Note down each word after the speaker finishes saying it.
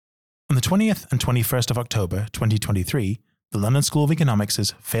the 20th and 21st of October 2023, the London School of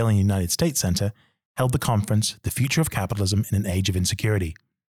Economics' Phelan United States Centre held the conference The Future of Capitalism in an Age of Insecurity.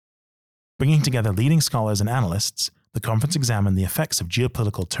 Bringing together leading scholars and analysts, the conference examined the effects of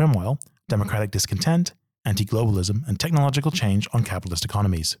geopolitical turmoil, democratic discontent, anti-globalism, and technological change on capitalist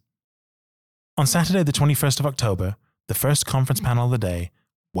economies. On Saturday, the 21st of October, the first conference panel of the day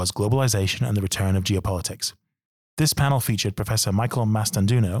was Globalisation and the Return of Geopolitics. This panel featured Professor Michael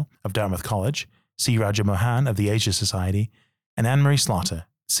Mastanduno of Dartmouth College, C Raja Mohan of the Asia Society, and Anne-Marie Slaughter,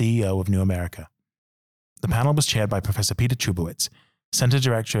 CEO of New America. The panel was chaired by Professor Peter Trubowitz, Center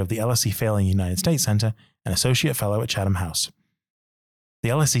Director of the LSE Phelan United States Center and Associate Fellow at Chatham House. The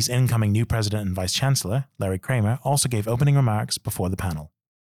LSE's incoming new President and Vice Chancellor, Larry Kramer, also gave opening remarks before the panel.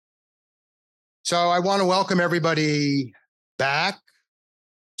 So I want to welcome everybody back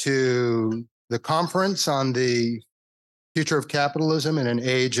to the conference on the Future of Capitalism in an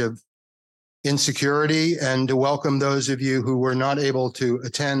Age of Insecurity, and to welcome those of you who were not able to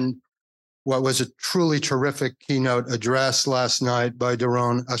attend what was a truly terrific keynote address last night by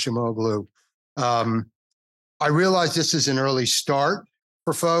Daron Acemoglu. I realize this is an early start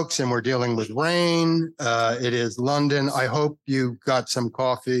for folks, and we're dealing with rain. It is London. I hope you got some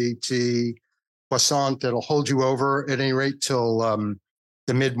coffee, tea, croissant that'll hold you over at any rate till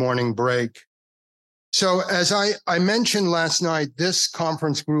the mid-morning break. So as I mentioned last night, this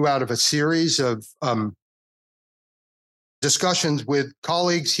conference grew out of a series of discussions with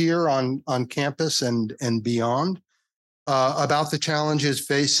colleagues here on campus and beyond about the challenges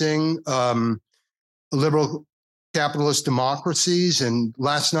facing liberal capitalist democracies. And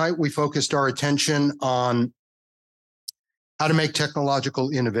last night we focused our attention on how to make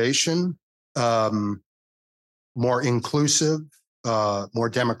technological innovation more inclusive, more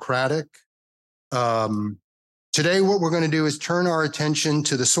democratic. Today, what we're going to do is turn our attention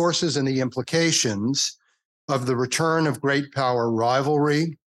to the sources and the implications of the return of great power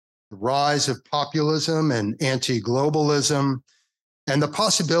rivalry, the rise of populism and anti-globalism, and the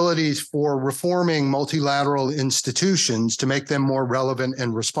possibilities for reforming multilateral institutions to make them more relevant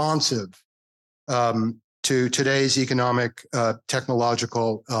and responsive to today's economic,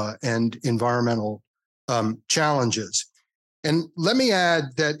 technological, and environmental challenges. And let me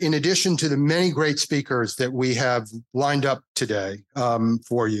add that in addition to the many great speakers that we have lined up today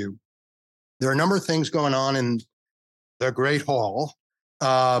for you, there are a number of things going on in the Great Hall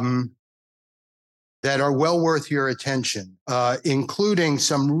that are well worth your attention, including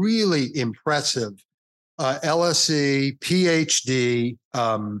some really impressive LSE, PhD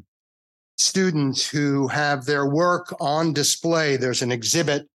students who have their work on display. There's an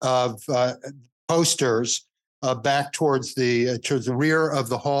exhibit of posters back towards the rear of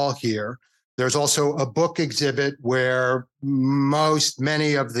the hall here. There's also a book exhibit where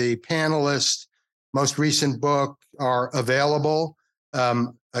many of the panelists' most recent book are available.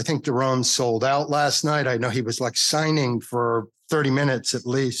 I think Daron sold out last night. I know he was like signing for 30 minutes at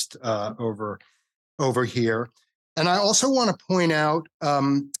least over here. And I also want to point out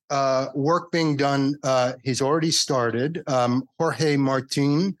work being done. He's already started. Jorge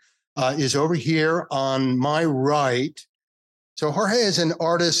Martin is over here on my right. So Jorge is an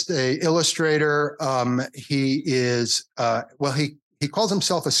artist, an illustrator. He is, he calls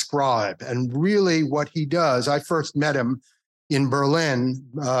himself a scribe. And really what he does, I first met him in Berlin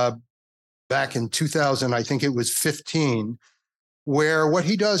back in 2000, I think it was 15, where what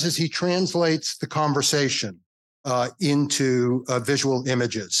he does is he translates the conversation into visual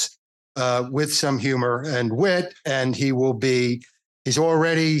images with some humor and wit. And he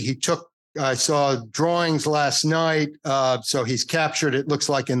took, I saw drawings last night. So he's captured, it looks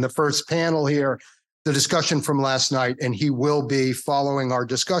like in the first panel here, the discussion from last night, and he will be following our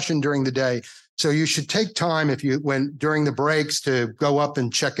discussion during the day. So you should take time during the breaks to go up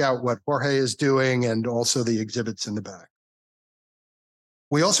and check out what Jorge is doing and also the exhibits in the back.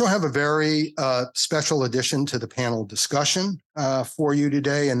 We also have a very special addition to the panel discussion for you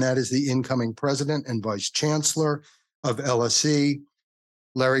today, and that is the incoming President and Vice Chancellor of LSE,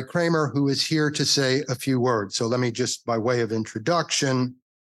 Larry Kramer, who is here to say a few words. So let me just, by way of introduction,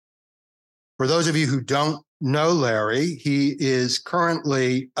 for those of you who don't know Larry, he is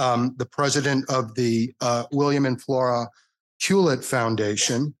currently the president of the William and Flora Hewlett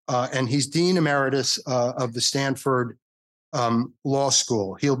Foundation, and he's Dean Emeritus of the Stanford Law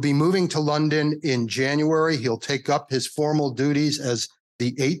School. He'll be moving to London in January. He'll take up his formal duties as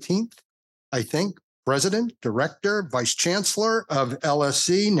the 18th, I think, President, Director, Vice Chancellor of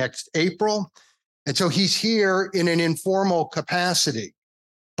LSE next April. And so he's here in an informal capacity.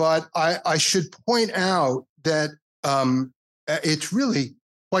 But I should point out that it's really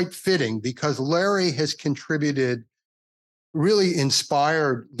quite fitting because Larry has contributed really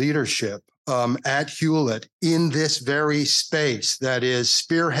inspired leadership at Hewlett in this very space that is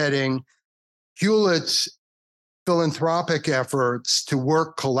spearheading Hewlett's philanthropic efforts to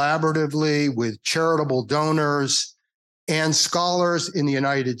work collaboratively with charitable donors and scholars in the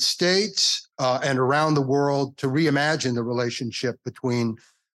United States and around the world to reimagine the relationship between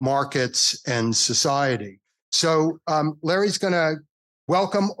markets and society. So Larry's going to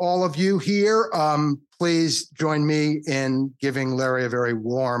welcome all of you here. Please join me in giving Larry a very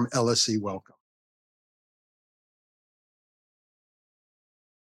warm LSE welcome.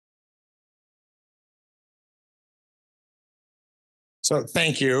 So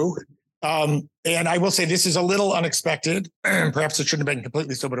thank you. And I will say this is a little unexpected. Perhaps it shouldn't have been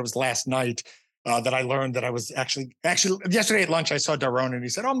completely so, but it was last night that I learned that I was actually yesterday at lunch, I saw Daron and he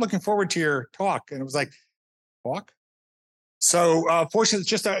said, "Oh, I'm looking forward to your talk." And it was like, talk? So fortunately,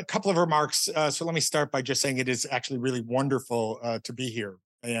 just a couple of remarks. So let me start by just saying it is actually really wonderful to be here.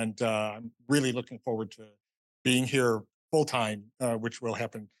 And I'm really looking forward to being here full time, which will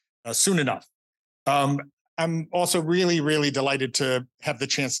happen soon enough. I'm also really, really delighted to have the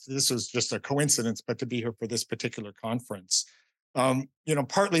chance. This was just a coincidence, but to be here for this particular conference.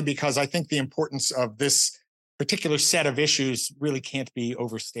 Partly because I think the importance of this particular set of issues really can't be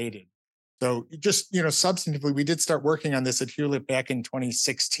overstated. So just, substantively, we did start working on this at Hewlett back in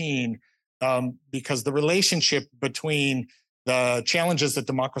 2016 because the relationship between the challenges that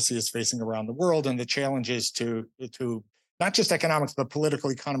democracy is facing around the world and the challenges to not just economics, but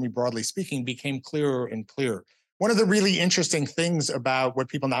political economy, broadly speaking, became clearer and clearer. One of the really interesting things about what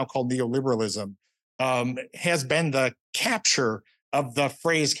people now call neoliberalism has been the capture of the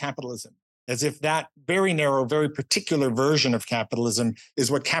phrase capitalism, as if that very narrow, very particular version of capitalism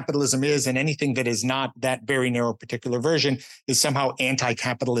is what capitalism is, and anything that is not that very narrow, particular version is somehow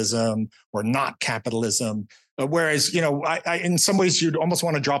anti-capitalism or not capitalism. Whereas, in some ways, you'd almost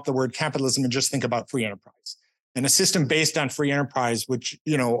want to drop the word capitalism and just think about free enterprise. And a system based on free enterprise, which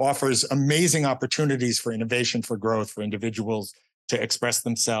offers amazing opportunities for innovation, for growth, for individuals to express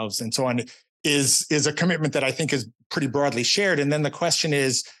themselves, and so on, is a commitment that I think is pretty broadly shared. And then the question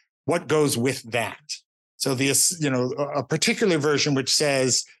is, what goes with that? So this, a particular version which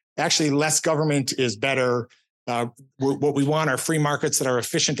says actually less government is better. What we want are free markets that are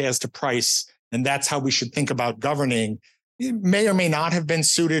efficient as to price, and that's how we should think about governing. It may or may not have been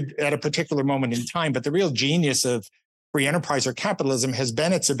suited at a particular moment in time, but the real genius of free enterprise or capitalism has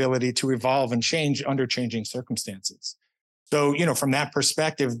been its ability to evolve and change under changing circumstances. So, from that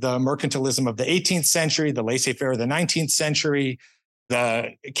perspective, the mercantilism of the 18th century, the laissez-faire of the 19th century,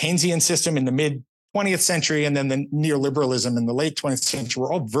 the Keynesian system in the mid-20th century, and then the neoliberalism in the late 20th century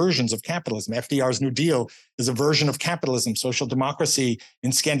were all versions of capitalism. FDR's New Deal is a version of capitalism. Social democracy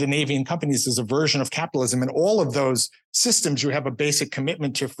in Scandinavian companies is a version of capitalism. And all of those systems, you have a basic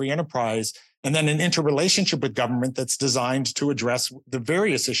commitment to free enterprise and then an interrelationship with government that's designed to address the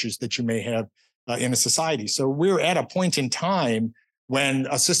various issues that you may have in a society. So we're at a point in time when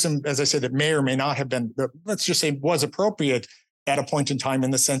a system, as I said, that may or may not have been, let's just say, was appropriate at a point in time in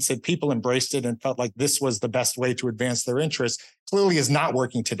the sense that people embraced it and felt like this was the best way to advance their interests, clearly is not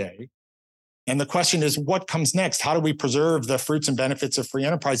working today. And the question is, what comes next? How do we preserve the fruits and benefits of free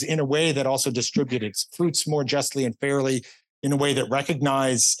enterprise in a way that also distributes its fruits more justly and fairly, in a way that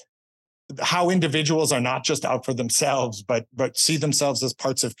recognize how individuals are not just out for themselves, but see themselves as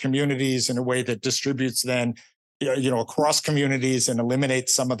parts of communities in a way that distributes then across communities and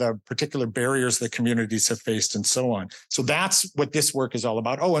eliminates some of the particular barriers that communities have faced and so on. So that's what this work is all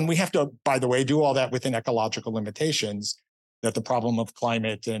about. Oh, and we have to, by the way, do all that within ecological limitations, that the problem of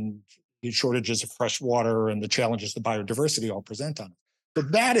climate and the shortages of fresh water and the challenges to biodiversity all present on it. So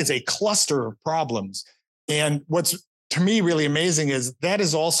that is a cluster of problems. And what's, to me, really amazing is that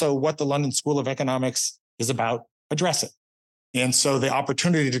is also what the London School of Economics is about addressing. And so the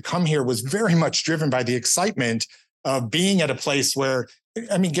opportunity to come here was very much driven by the excitement of being at a place where,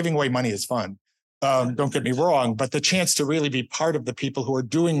 giving away money is fun. Don't get me wrong, but the chance to really be part of the people who are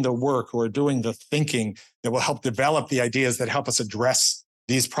doing the work, who are doing the thinking that will help develop the ideas that help us address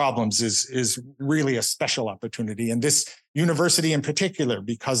these problems is really a special opportunity. And this university in particular,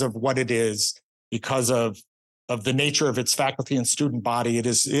 because of what it is, because of the nature of its faculty and student body, it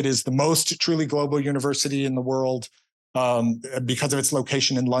is the most truly global university in the world. Because of its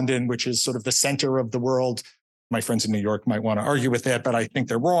location in London, which is sort of the center of the world. My friends in New York might want to argue with that, but I think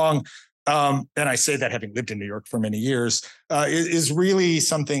they're wrong. And I say that having lived in New York for many years, is really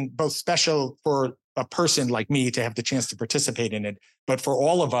something both special for a person like me to have the chance to participate in it, but for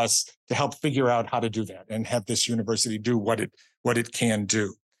all of us to help figure out how to do that and have this university do what it can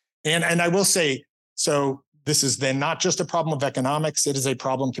do. And I will say, so this is then not just a problem of economics, it is a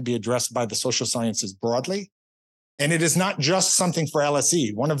problem to be addressed by the social sciences broadly. And it is not just something for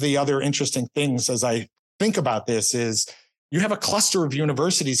LSE. One of the other interesting things as I think about this is you have a cluster of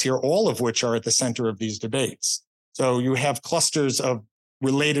universities here, all of which are at the center of these debates. So you have clusters of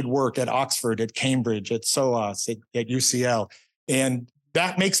related work at Oxford, at Cambridge, at SOAS, at UCL. And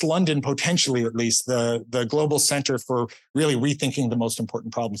that makes London, potentially at least, the global center for really rethinking the most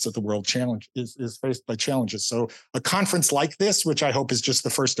important problems that the world is faced by challenges. So a conference like this, which I hope is just the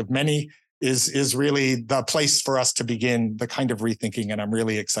first of many, is really the place for us to begin the kind of rethinking. And I'm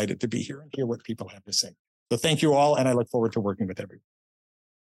really excited to be here and hear what people have to say. So thank you all, and I look forward to working with everyone.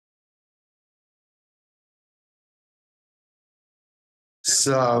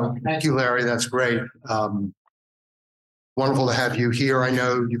 So thank you, Larry. That's great. Wonderful to have you here. I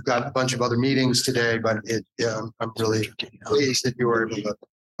know you've got a bunch of other meetings today, but I'm really pleased that you were able to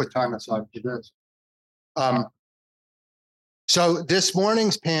put time aside for this. So this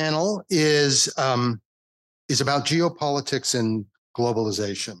morning's panel is about geopolitics and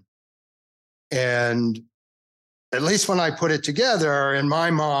globalization. And at least when I put it together, in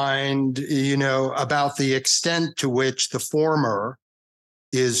my mind, about the extent to which the former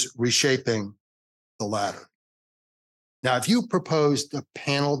is reshaping the latter. Now, if you proposed a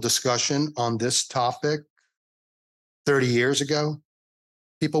panel discussion on this topic 30 years ago,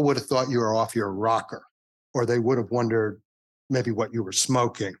 people would have thought you were off your rocker, or they would have wondered maybe what you were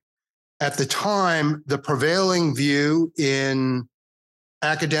smoking. At the time, the prevailing view in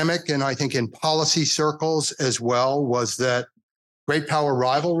academic and I think in policy circles as well was that great power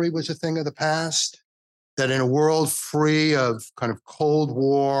rivalry was a thing of the past, that in a world free of kind of Cold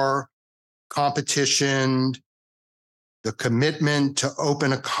War competition, the commitment to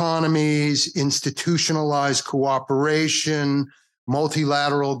open economies, institutionalized cooperation,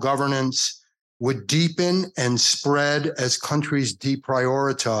 multilateral governance would deepen and spread as countries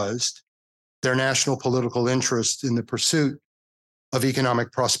deprioritized their national political interests in the pursuit of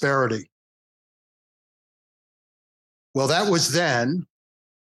economic prosperity. Well, that was then.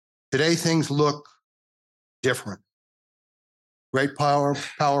 Today, things look different. Great power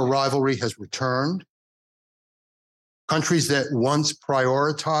rivalry has returned. Countries that once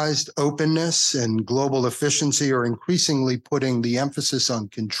prioritized openness and global efficiency are increasingly putting the emphasis on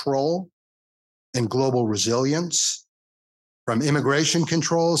control and global resilience, from immigration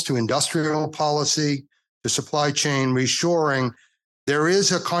controls to industrial policy to supply chain reshoring. There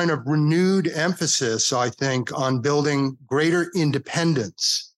is a kind of renewed emphasis, I think, on building greater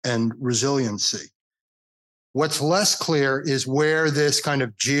independence and resiliency. What's less clear is where this kind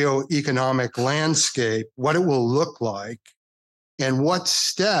of geo-economic landscape, what it will look like, and what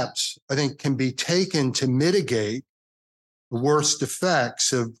steps I think can be taken to mitigate the worst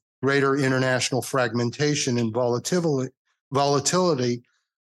effects of greater international fragmentation and volatility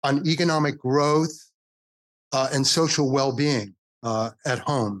on economic growth and social well-being at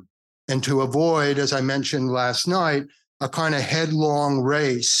home, and to avoid, as I mentioned last night, a kind of headlong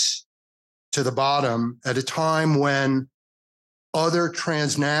race to the bottom at a time when other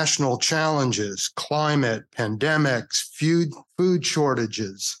transnational challenges, climate, pandemics, food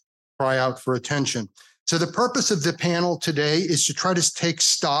shortages, cry out for attention. So the purpose of the panel today is to try to take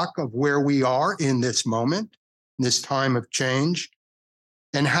stock of where we are in this moment, in this time of change,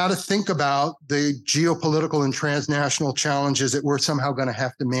 and how to think about the geopolitical and transnational challenges that we're somehow going to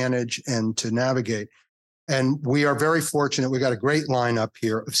have to manage and to navigate. And we are very fortunate. We got a great lineup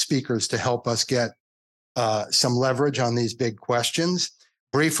here of speakers to help us get some leverage on these big questions.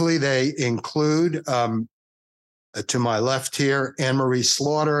 Briefly, they include, to my left here, Anne-Marie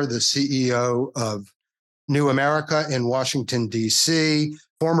Slaughter, the CEO of New America in Washington, D.C.,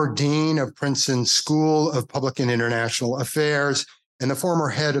 former dean of Princeton School of Public and International Affairs, and the former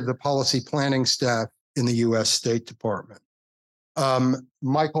head of the policy planning staff in the U.S. State Department.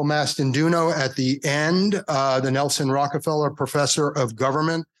 Michael Mastanduno at the end, the Nelson Rockefeller Professor of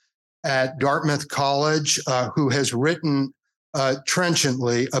Government at Dartmouth College, who has written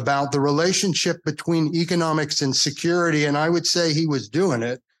trenchantly about the relationship between economics and security. And I would say he was doing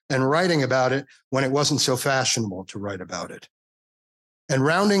it and writing about it when it wasn't so fashionable to write about it. And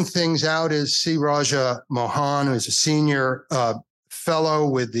rounding things out is C Raja Mohan, who is a senior fellow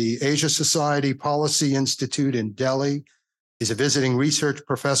with the Asia Society Policy Institute in Delhi. He's a visiting research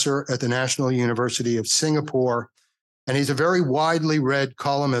professor at the National University of Singapore, and he's a very widely read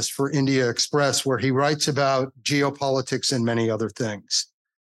columnist for India Express, where he writes about geopolitics and many other things.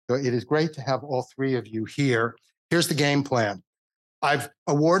 So it is great to have all three of you here. Here's the game plan. I've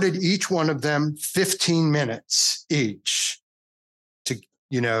awarded each one of them 15 minutes each to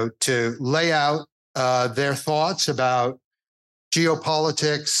to lay out their thoughts about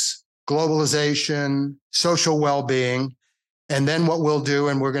geopolitics, globalization, social well-being. And then what we'll do,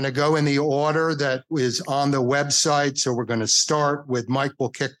 and we're going to go in the order that is on the website. So we're going to start with Mike will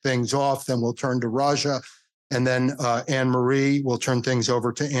kick things off, then we'll turn to Raja, and then Anne-Marie, we'll turn things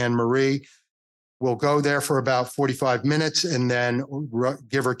over to Anne-Marie. We'll go there for about 45 minutes and then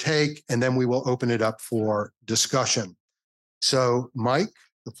give or take, and then we will open it up for discussion. So Mike,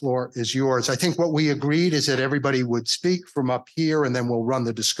 the floor is yours. I think what we agreed is that everybody would speak from up here, and then we'll run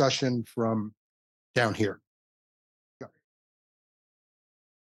the discussion from down here.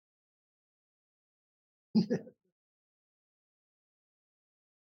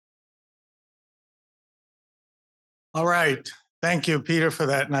 All right. Thank you, Peter, for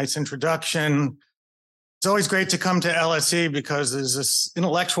that nice introduction. It's always great to come to LSE because there's this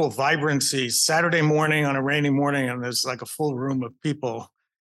intellectual vibrancy Saturday morning on a rainy morning, and there's like a full room of people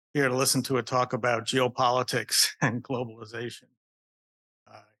here to listen to a talk about geopolitics and globalization.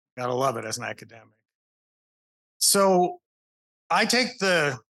 Gotta love it as an academic. So I take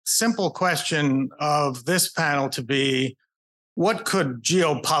the simple question of this panel to be, what could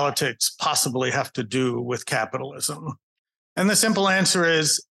geopolitics possibly have to do with capitalism? And the simple answer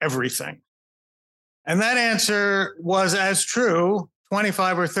is everything. And that answer was as true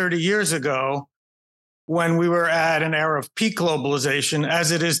 25 or 30 years ago when we were at an era of peak globalization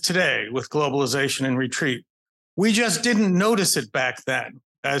as it is today with globalization in retreat. We just didn't notice it back then,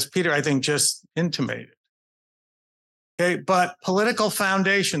 as Peter, I think, just intimated. Okay, but political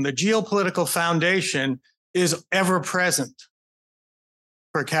foundation, the geopolitical foundation is ever present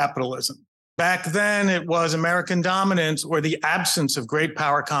for capitalism. Back then, it was American dominance or the absence of great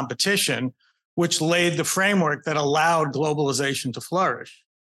power competition, which laid the framework that allowed globalization to flourish.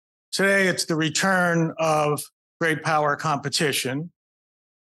 Today, it's the return of great power competition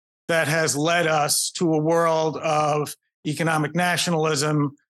that has led us to a world of economic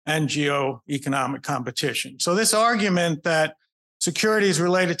nationalism and geo-economic competition. So this argument that security is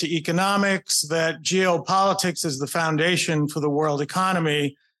related to economics, that geopolitics is the foundation for the world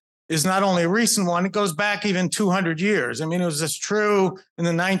economy, is not only a recent one, it goes back even 200 years. I mean, it was this true in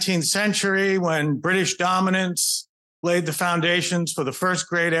the 19th century when British dominance laid the foundations for the first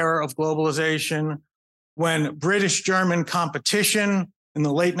great era of globalization, when British-German competition in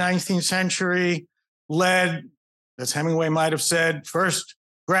the late 19th century led, as Hemingway might have said, first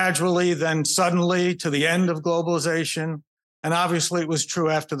gradually, then suddenly to the end of globalization. And obviously it was true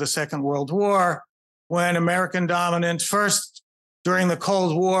after the Second World War, when American dominance first during the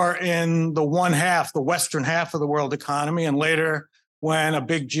Cold War in the western half of the world economy, and later when a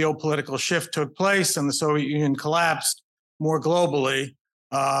big geopolitical shift took place and the Soviet Union collapsed more globally,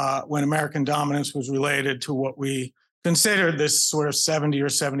 when American dominance was related to what we considered this sort of 70 or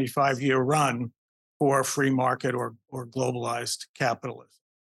 75-year run for free market or globalized capitalism.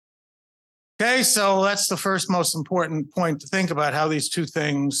 Okay, so that's the first most important point to think about how these two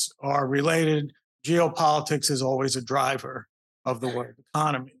things are related. Geopolitics is always a driver of the world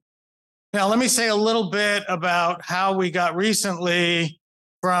economy. Now, let me say a little bit about how we got recently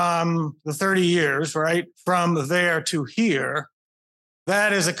from the 30 years, right, from there to here.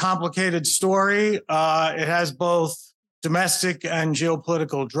 That is a complicated story. It has both domestic and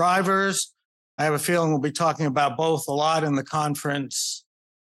geopolitical drivers. I have a feeling we'll be talking about both a lot in the conference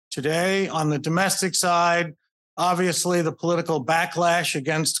today. On the domestic side, obviously the political backlash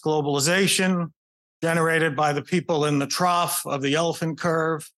against globalization generated by the people in the trough of the elephant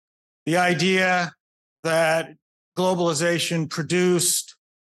curve, the idea that globalization produced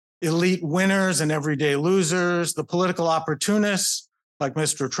elite winners and everyday losers, the political opportunists like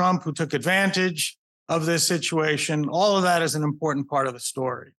Mr. Trump who took advantage of this situation, all of that is an important part of the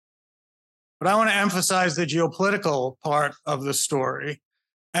story. But I want to emphasize the geopolitical part of the story.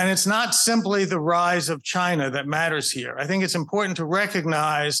 And it's not simply the rise of China that matters here. I think it's important to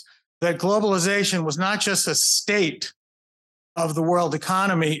recognize that globalization was not just a state of the world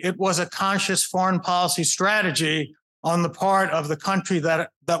economy, it was a conscious foreign policy strategy on the part of the country that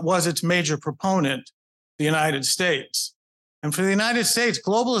was its major proponent, the United States. And for the United States,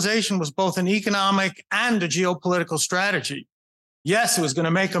 globalization was both an economic and a geopolitical strategy. Yes, it was going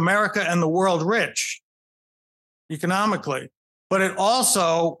to make America and the world rich economically, but it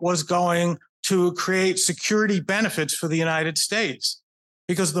also was going to create security benefits for the United States,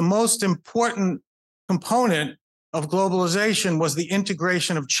 because the most important component of globalization was the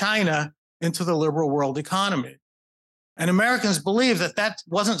integration of China into the liberal world economy. And Americans believe that that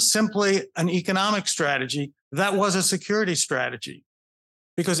wasn't simply an economic strategy, that was a security strategy,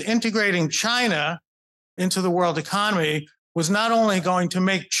 because integrating China into the world economy was not only going to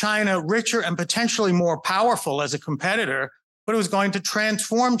make China richer and potentially more powerful as a competitor, but it was going to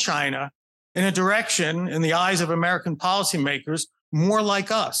transform China in a direction, in the eyes of American policymakers, more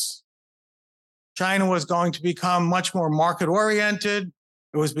like us. China was going to become much more market-oriented.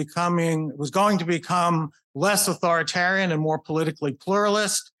 It was going to become less authoritarian and more politically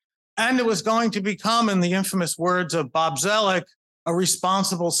pluralist. And it was going to become, in the infamous words of Bob Zoellick, a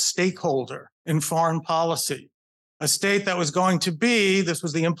responsible stakeholder in foreign policy. A state that was going to be, this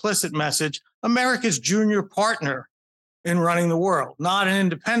was the implicit message, America's junior partner in running the world, not an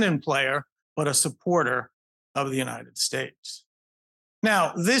independent player, but a supporter of the United States.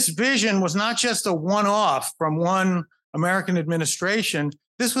 Now, this vision was not just a one-off from one American administration.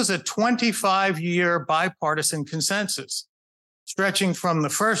 This was a 25-year bipartisan consensus, stretching from the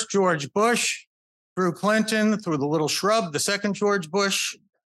first George Bush through Clinton, through the little shrub, the second George Bush,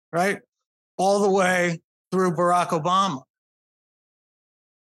 right, all the way through Barack Obama.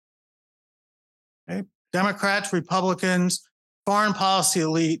 Okay? Democrats, Republicans, foreign policy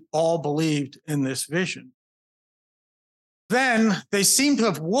elite all believed in this vision. Then they seem to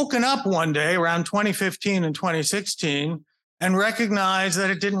have woken up one day around 2015 and 2016 and recognized that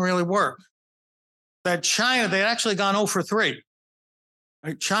it didn't really work. That China, they had actually gone 0 for 3.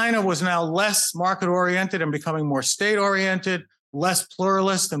 Right? China was now less market-oriented and becoming more state-oriented, less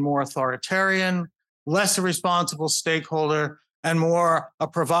pluralist and more authoritarian, less a responsible stakeholder, and more a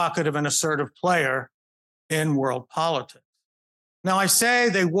provocative and assertive player in world politics. Now, I say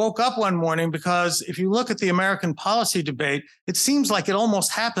they woke up one morning because if you look at the American policy debate, it seems like it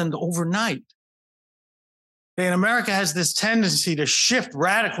almost happened overnight. And America has this tendency to shift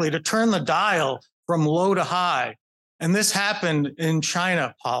radically, to turn the dial from low to high. And this happened in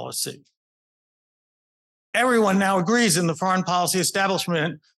China policy. Everyone now agrees in the foreign policy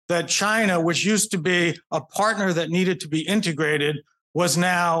establishment that China, which used to be a partner that needed to be integrated, was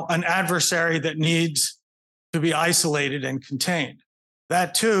now an adversary that needs to be isolated and contained.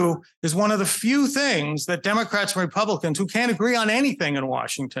 That, too, is one of the few things that Democrats and Republicans, who can't agree on anything in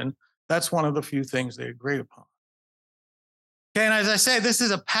Washington, that's one of the few things they agree upon. Okay, and as I say, this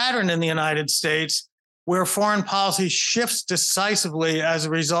is a pattern in the United States where foreign policy shifts decisively as a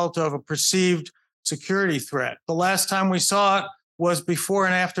result of a perceived security threat. The last time we saw it was before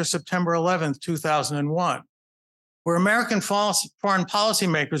and after September 11th, 2001, where American foreign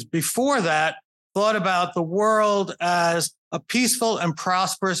policymakers before that thought about the world as a peaceful and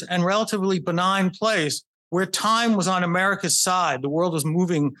prosperous and relatively benign place where time was on America's side. The world was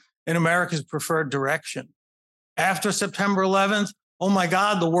moving in America's preferred direction. After September 11th, oh my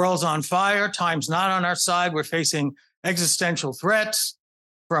God, the world's on fire. Time's not on our side. We're facing existential threats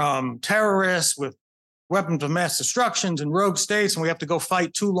from terrorists with weapons of mass destruction and rogue states, and we have to go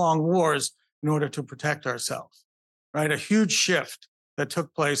fight 2 long wars in order to protect ourselves, right? A huge shift that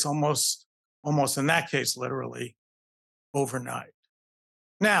took place almost in that case, literally overnight.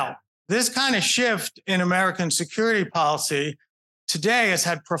 Now, this kind of shift in American security policy today has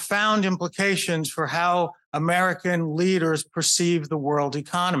had profound implications for how American leaders perceive the world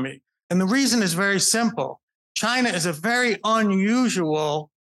economy. And the reason is very simple. China is a very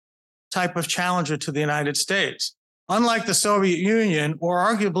unusual type of challenger to the United States. Unlike the Soviet Union, or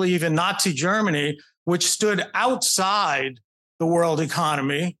arguably even Nazi Germany, which stood outside the world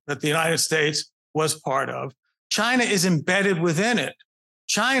economy that the United States was part of, China is embedded within it.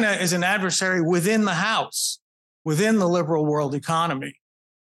 China is an adversary within the house, within the liberal world economy.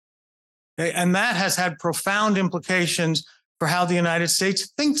 Okay? And that has had profound implications for how the United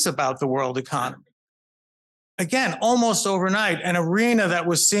States thinks about the world economy. Again, almost overnight, an arena that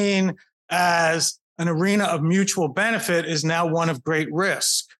was seen as an arena of mutual benefit is now one of great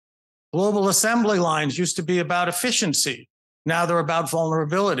risk. Global assembly lines used to be about efficiency. Now they're about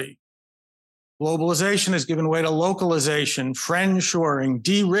vulnerability. Globalization has given way to localization, friendshoring,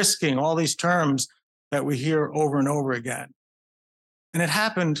 de-risking, all these terms that we hear over and over again. And it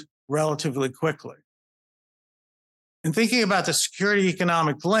happened relatively quickly. In thinking about the security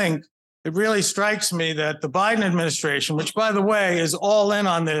economic link, it really strikes me that the Biden administration, which, by the way, is all in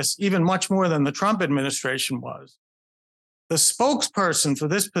on this, even much more than the Trump administration was, the spokesperson for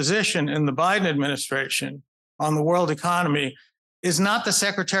this position in the Biden administration on the world economy is not the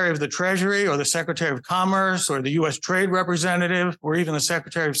Secretary of the Treasury or the Secretary of Commerce or the U.S. Trade Representative or even the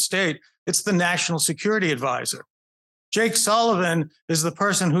Secretary of State. It's the National Security Advisor. Jake Sullivan is the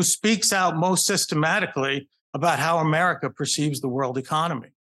person who speaks out most systematically about how America perceives the world economy.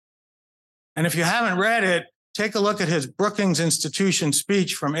 And if you haven't read it, take a look at his Brookings Institution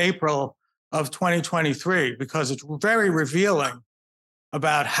speech from April of 2023, because it's very revealing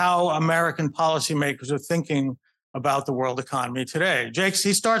about how American policymakers are thinking about the world economy today.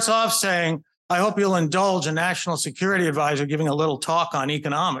 He starts off saying, I hope you'll indulge a national security advisor giving a little talk on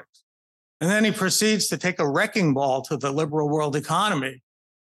economics. And then he proceeds to take a wrecking ball to the liberal world economy,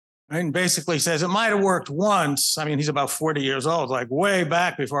 right? And basically says it might have worked once. I mean, he's about 40 years old, like way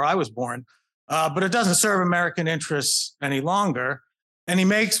back before I was born, but it doesn't serve American interests any longer. And he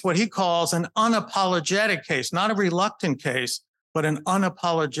makes what he calls an unapologetic case, not a reluctant case, but an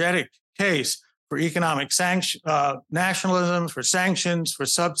unapologetic case for economic nationalism, for sanctions, for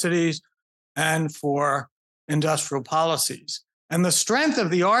subsidies, and for industrial policies. And the strength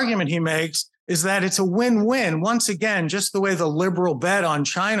of the argument he makes is that it's a win-win, once again, just the way the liberal bet on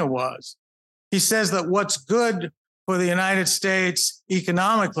China was. He says that what's good for the United States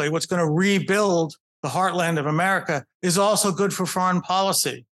economically, what's going to rebuild the heartland of America, is also good for foreign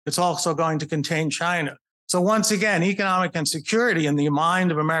policy. It's also going to contain China. So once again, economic and security in the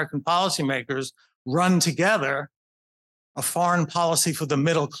mind of American policymakers run together. A foreign policy for the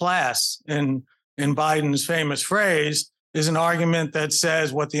middle class, in Biden's famous phrase, is an argument that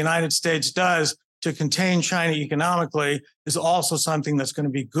says what the United States does to contain China economically is also something that's going to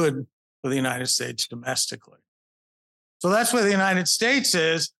be good for the United States domestically. So that's where the United States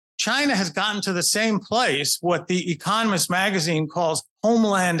is. China has gotten to the same place, what the Economist magazine calls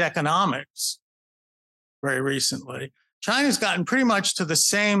homeland economics very recently. China's gotten pretty much to the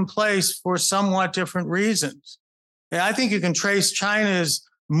same place for somewhat different reasons. I think you can trace China's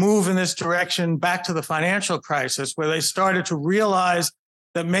move in this direction back to the financial crisis, where they started to realize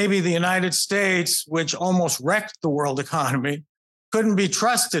that maybe the United States, which almost wrecked the world economy, couldn't be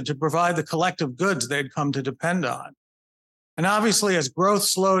trusted to provide the collective goods they'd come to depend on. And obviously, as growth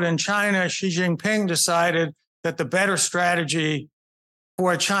slowed in China, Xi Jinping decided that the better strategy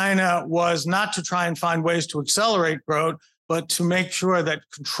for China was not to try and find ways to accelerate growth, but to make sure that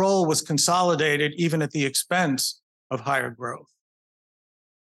control was consolidated even at the expense of higher growth.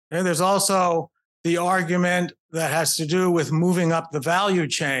 And there's also the argument that has to do with moving up the value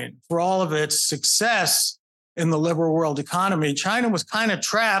chain. For all of its success in the liberal world economy, China was kind of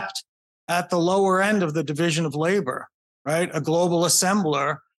trapped at the lower end of the division of labor, right? A global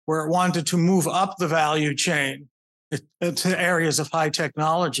assembler where it wanted to move up the value chain to areas of high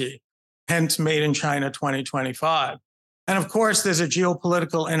technology, hence Made in China 2025. And of course, there's a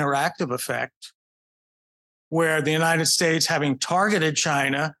geopolitical interactive effect where the United States, having targeted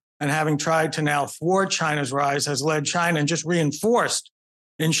China and having tried to now thwart China's rise, has led China and just reinforced,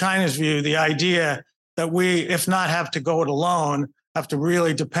 in China's view, the idea that we, if not have to go it alone, have to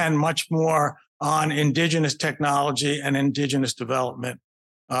really depend much more on indigenous technology and indigenous development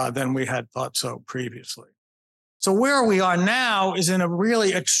than we had thought so previously. So where we are now is in a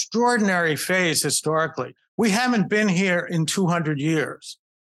really extraordinary phase historically. We haven't been here in 200 years.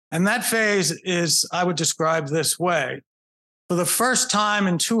 And that phase is, I would describe this way. For the first time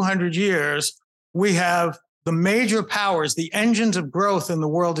in 200 years, we have the major powers, the engines of growth in the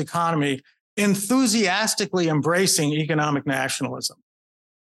world economy, enthusiastically embracing economic nationalism.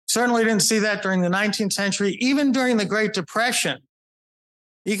 Certainly didn't see that during the 19th century, even during the Great Depression.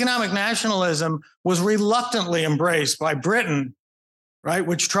 Economic nationalism was reluctantly embraced by Britain, right,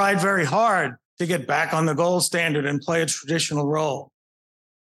 which tried very hard to get back on the gold standard and play its traditional role.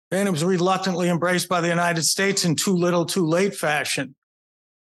 And it was reluctantly embraced by the United States in too little, too late fashion.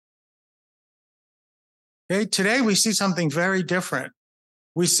 Okay, today we see something very different.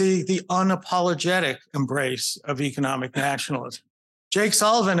 We see the unapologetic embrace of economic nationalism. Jake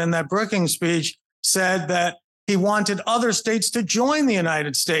Sullivan, in that Brookings speech, said that he wanted other states to join the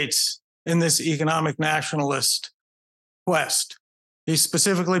United States in this economic nationalist quest. He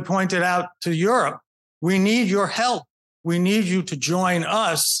specifically pointed out to Europe, we need your help. We need you to join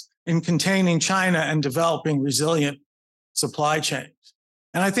us in containing China and developing resilient supply chains.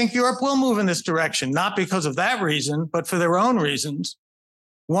 And I think Europe will move in this direction, not because of that reason, but for their own reasons.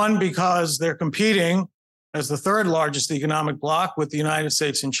 One, because they're competing as the third largest economic bloc with the United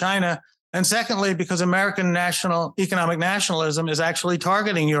States and China. And secondly, because American economic nationalism is actually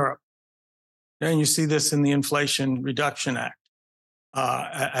targeting Europe. And you see this in the Inflation Reduction Act,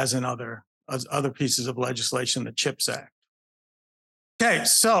 as in other pieces of legislation, the CHIPS Act. Okay,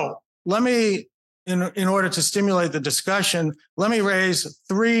 so let me, in order to stimulate the discussion, let me raise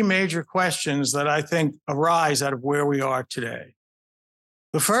three major questions that I think arise out of where we are today.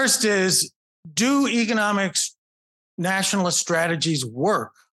 The first is, do economics nationalist strategies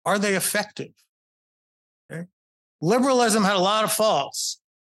work? Are they effective? Okay. Liberalism had a lot of faults.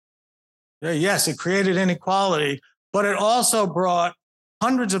 Yes, it created inequality, but it also brought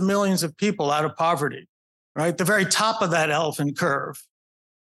hundreds of millions of people out of poverty, right? The very top of that elephant curve.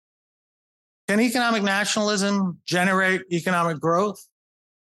 Can economic nationalism generate economic growth?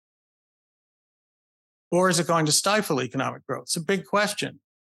 Or is it going to stifle economic growth? It's a big question.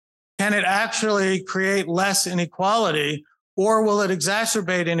 Can it actually create less inequality, or will it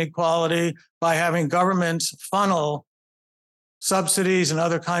exacerbate inequality by having governments funnel subsidies and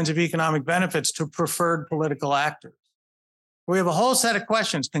other kinds of economic benefits to preferred political actors? We have a whole set of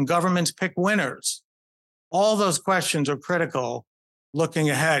questions. Can governments pick winners? All those questions are critical looking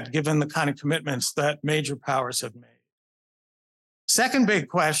ahead, given the kind of commitments that major powers have made. Second big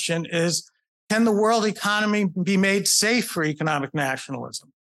question is, can the world economy be made safe for economic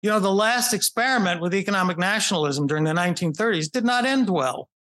nationalism? You know, the last experiment with economic nationalism during the 1930s did not end well.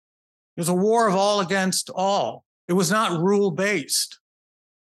 It was a war of all against all. It was not rule-based.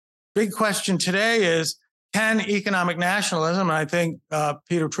 Big question today is, can economic nationalism, and I think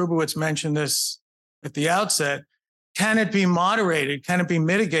Peter Trubowitz mentioned this at the outset, can it be moderated? Can it be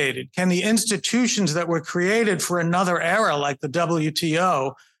mitigated? Can the institutions that were created for another era, like the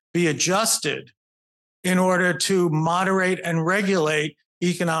WTO, be adjusted in order to moderate and regulate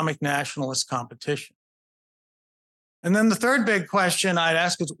economic nationalist competition? And then the third big question I'd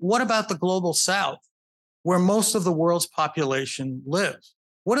ask is, what about the global South, where most of the world's population lives?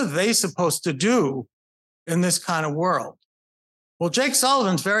 What are they supposed to do in this kind of world? Well, Jake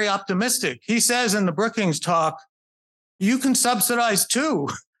Sullivan's very optimistic. He says in the Brookings talk, you can subsidize too.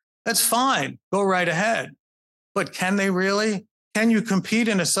 That's fine. Go right ahead. But can they really? Can you compete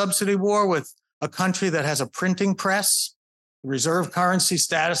in a subsidy war with a country that has a printing press? The reserve currency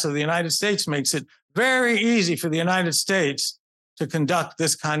status of the United States makes it very easy for the United States to conduct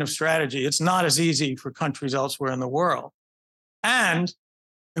this kind of strategy. It's not as easy for countries elsewhere in the world. And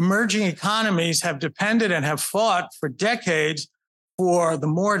emerging economies have depended and have fought for decades for the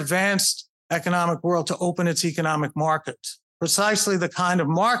more advanced economic world to open its economic markets, precisely the kind of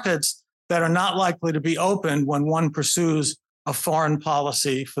markets that are not likely to be opened when one pursues a foreign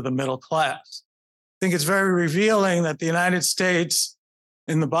policy for the middle class. I think it's very revealing that the United States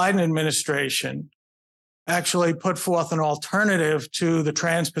in the Biden administration actually put forth an alternative to the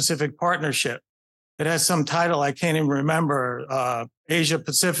Trans-Pacific Partnership. It has some title I can't even remember, Asia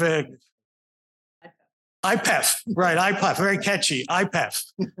Pacific, IPEF, right, IPEF, very catchy, IPEF,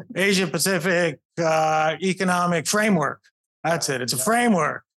 Asia Pacific Economic Framework. That's it, it's a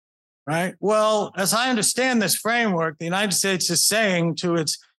framework, right? Well, as I understand this framework, the United States is saying to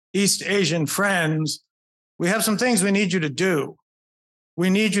its East Asian friends, we have some things we need you to do. We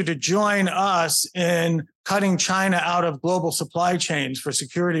need you to join us in cutting China out of global supply chains for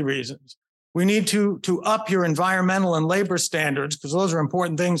security reasons. We need to up your environmental and labor standards because those are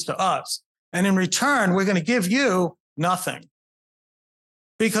important things to us. And in return, we're going to give you nothing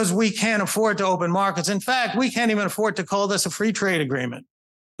because we can't afford to open markets. In fact, we can't even afford to call this a free trade agreement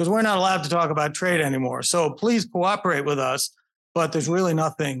because we're not allowed to talk about trade anymore. So please cooperate with us, but there's really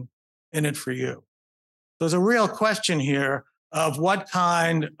nothing in it for you. There's a real question here of what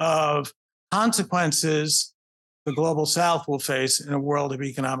kind of consequences the global South will face in a world of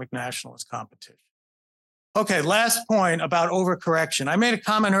economic nationalist competition. Okay, last point about overcorrection. I made a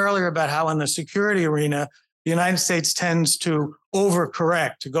comment earlier about how in the security arena, the United States tends to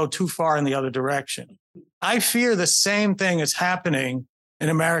overcorrect, to go too far in the other direction. I fear the same thing is happening in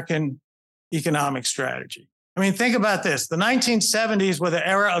American economic strategy. I mean, think about this. The 1970s were the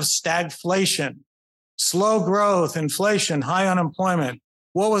era of stagflation, slow growth, inflation, high unemployment.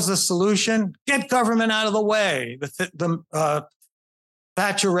 What was the solution? Get government out of the way. The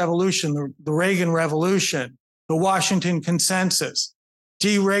Thatcher Revolution, the Reagan Revolution, the Washington Consensus,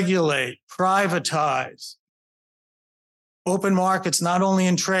 deregulate, privatize, open markets not only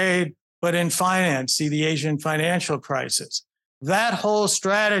in trade, but in finance, see the Asian financial crisis. That whole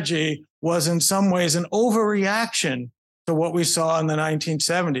strategy was in some ways an overreaction to what we saw in the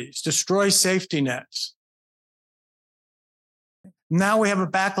 1970s, destroy safety nets. Now we have a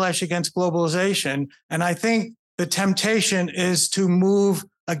backlash against globalization, and I think the temptation is to move,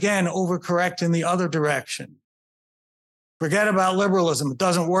 again, overcorrect in the other direction. Forget about liberalism. It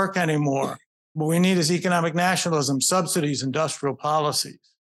doesn't work anymore. What we need is economic nationalism, subsidies, industrial policies.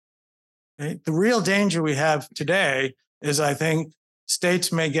 Okay? The real danger we have today is, I think,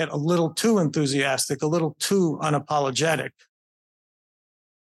 states may get a little too enthusiastic, a little too unapologetic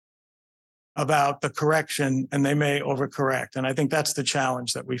about the correction, and they may overcorrect. And I think that's the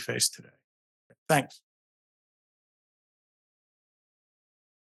challenge that we face today. Thanks.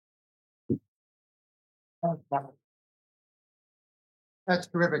 That's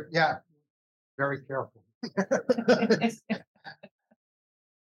terrific. Yeah, very careful.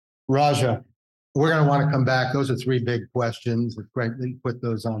 Raja, we're going to want to come back. Those are three big questions. It's great that you put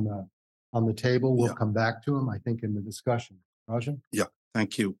those on on the table. We'll Yeah. come back to them, I think, in the discussion. Raja?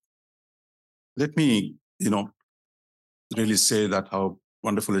 Thank you. Let me, really say that how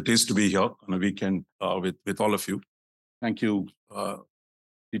wonderful it is to be here on a weekend with all of you. Thank you,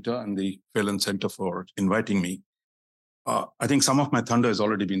 Peter and the Phelan Center for inviting me. I think some of my thunder has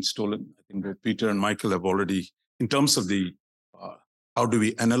already been stolen. I think both Peter and Michael have already, in terms of the how do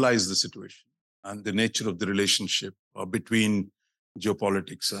we analyze the situation and the nature of the relationship between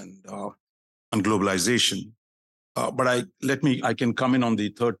geopolitics and globalization. But I can come in on the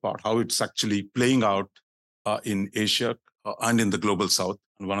third part, how it's actually playing out in Asia and in the global South,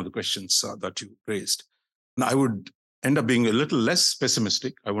 and one of the questions that you raised. Now, I would end up being a little less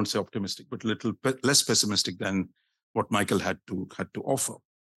pessimistic. I won't say optimistic, but a little less pessimistic than what Michael had to offer.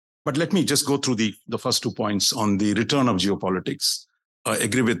 But let me just go through the first 2 points on the return of geopolitics. I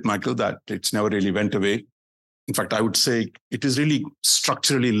agree with Michael that it's never really went away. In fact, I would say it is really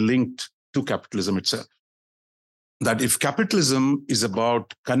structurally linked to capitalism itself. That if capitalism is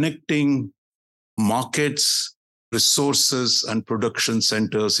about connecting markets, resources, and production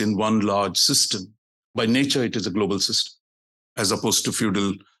centers in one large system, by nature, it is a global system, as opposed to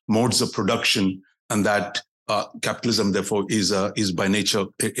feudal modes of production, and that capitalism, therefore, is by nature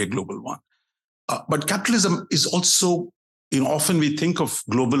a global one. But capitalism is also, often we think of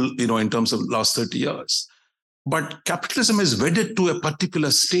global, in terms of last 30 years, but capitalism is wedded to a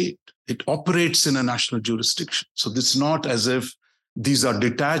particular state. It operates in a national jurisdiction. So it's not as if these are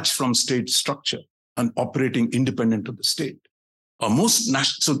detached from state structure and operating independent of the state.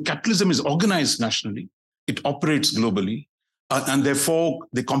 So capitalism is organized nationally. It operates globally. And therefore,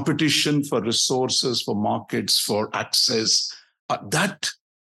 the competition for resources, for markets, for access, that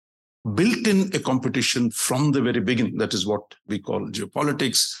built in a competition from the very beginning. That is what we call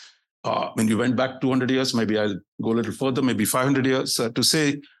geopolitics. When you went back 200 years, maybe I'll go a little further, maybe 500 years, to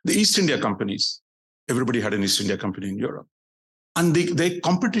say the East India companies, everybody had an East India company in Europe. And the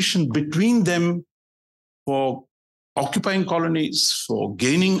competition between them for occupying colonies, for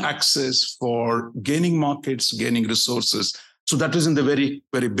gaining access, for gaining markets, gaining resources. So that is in the very,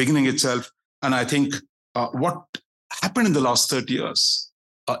 very beginning itself. And I think what happened in the last 30 years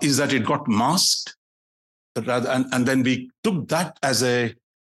is that it got masked, and then we took that as a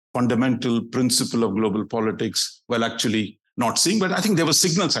fundamental principle of global politics, while actually not seeing. But I think there were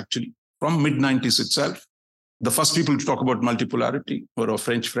signals actually from mid-90s itself. The first people to talk about multipolarity were our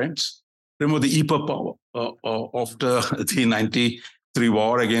French friends. Remember the hyperpower after the 93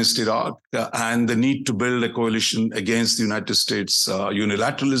 war against Iraq and the need to build a coalition against the United States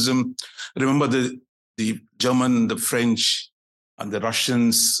unilateralism. Remember the German, the French, and the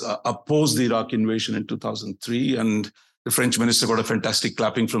Russians opposed the Iraq invasion in 2003, and the French minister got a fantastic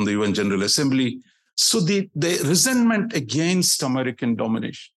clapping from the UN General Assembly. So the resentment against American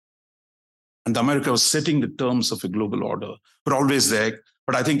domination, and America was setting the terms of a global order, were always there.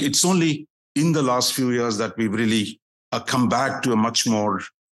 But I think it's only in the last few years that we've really come back to a much more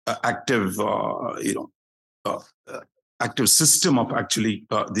active, active system of actually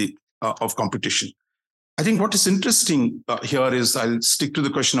of competition. I think what is interesting here is, I'll stick to the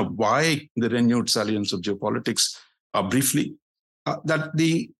question of why the renewed salience of geopolitics briefly. That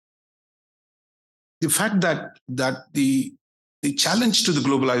the fact that the challenge to the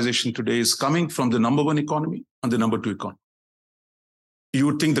globalization today is coming from the number one economy and the number two economy. You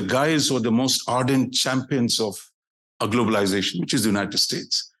would think the guys who are the most ardent champions of a globalization, which is the United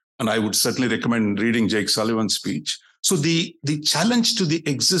States. And I would certainly recommend reading Jake Sullivan's speech. So the challenge to the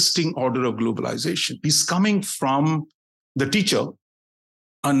existing order of globalization is coming from the teacher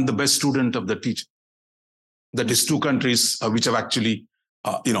and the best student of the teacher. That is two countries which have actually,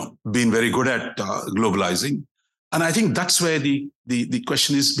 been very good at globalizing. And I think that's where the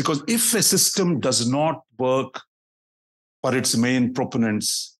question is, because if a system does not work for its main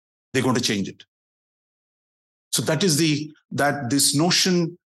proponents, they're going to change it. So that is this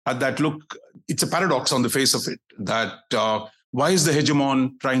notion that, look, it's a paradox on the face of it, that why is the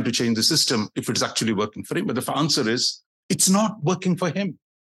hegemon trying to change the system if it's actually working for him? But the answer is, it's not working for him.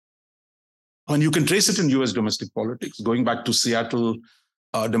 And you can trace it in US domestic politics, going back to Seattle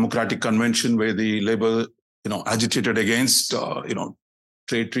Democratic Convention, where the labor, agitated against,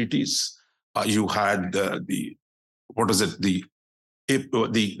 trade treaties. You had the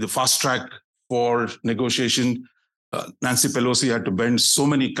fast track for negotiation. Nancy Pelosi had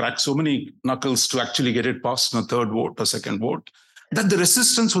to crack so many knuckles to actually get it passed in a third vote or second vote, that the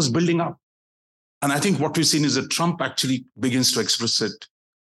resistance was building up. And I think what we've seen is that Trump actually begins to express it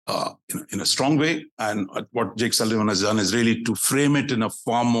in a strong way. And what Jake Sullivan has done is really to frame it in a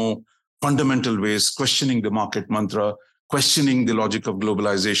far more fundamental ways, questioning the market mantra, questioning the logic of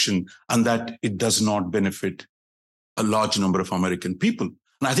globalization and that it does not benefit a large number of American people.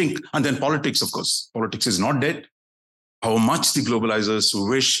 And I think, and then politics, of course, politics is not dead. How much the globalizers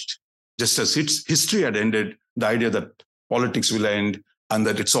wished, just as history had ended, the idea that politics will end and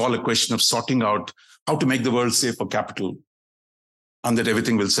that it's all a question of sorting out how to make the world safe for capital and that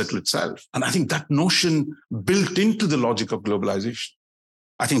everything will settle itself. And I think that notion built into the logic of globalization,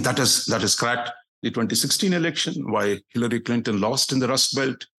 I think that has cracked the 2016 election, why Hillary Clinton lost in the Rust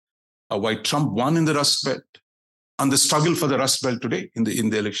Belt, why Trump won in the Rust Belt, and the struggle for the Rust Belt today in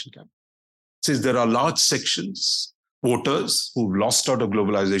the election campaign. It says there are large sections, voters who've lost out of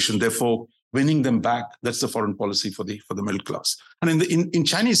globalization, therefore winning them back, that's the foreign policy for the middle class. And in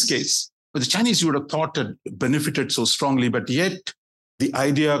Chinese case, the Chinese you would have thought had benefited so strongly, but yet the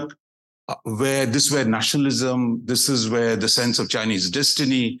idea where nationalism, this is where the sense of Chinese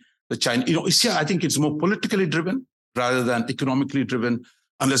destiny, the Chinese, I think it's more politically driven rather than economically driven,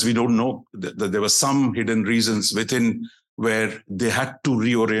 unless we don't know that there were some hidden reasons within where they had to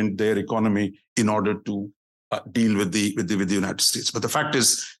reorient their economy in order to deal with the United States. But the fact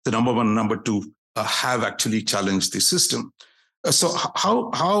is, the number one and number two have actually challenged the system. So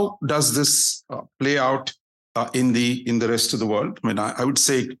how does this play out in the rest of the world? I mean, I would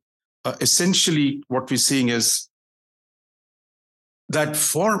say essentially what we're seeing is that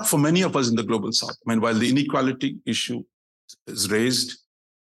for many of us in the global south, I mean, while the inequality issue is raised,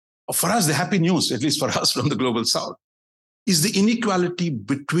 for us, the happy news, at least for us from the global south, is the inequality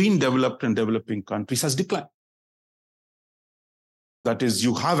between developed and developing countries has declined. That is,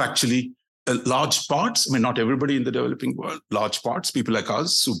 you have actually large parts, I mean, not everybody in the developing world, large parts, people like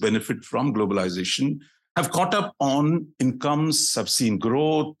us who benefit from globalization, have caught up on incomes, have seen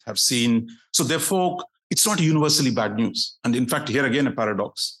growth, so therefore, it's not universally bad news. And in fact, here again, a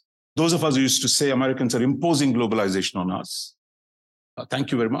paradox. Those of us who used to say Americans are imposing globalization on us,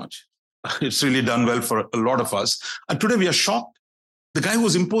 thank you very much. It's really done well for a lot of us. And today we are shocked. The guy who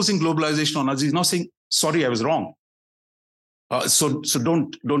was imposing globalization on us is now saying, sorry, I was wrong. So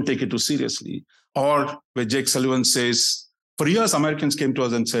don't take it too seriously. Or where Jake Sullivan says, for years, Americans came to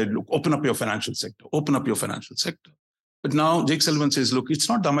us and said, look, open up your financial sector, open up your financial sector. But now Jake Sullivan says, look, it's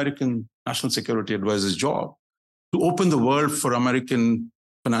not the American National Security Advisor's job to open the world for American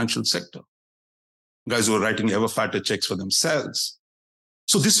financial sector. Guys who are writing ever fatter checks for themselves.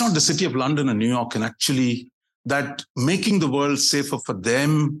 So this is not the city of London and New York, and actually that making the world safer for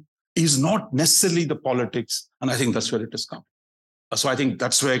them is not necessarily the politics. And I think that's where it has come. So I think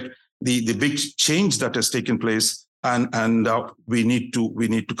that's where the big change that has taken place, and we need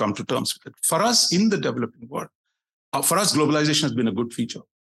to come to terms with it. For us in the developing world, for us, globalization has been a good feature,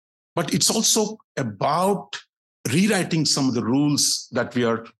 but it's also about rewriting some of the rules that we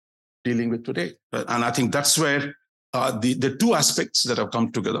are dealing with today. And I think that's where the two aspects that have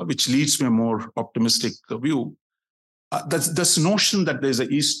come together, which leads to a more optimistic view. This notion that there's a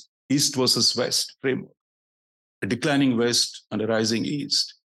East versus West framework, a declining West and a rising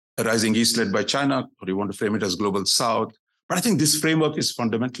East led by China, or you want to frame it as global South. But I think this framework is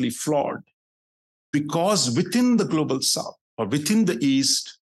fundamentally flawed because within the global South or within the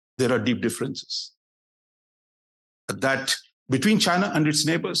East, there are deep differences. That between China and its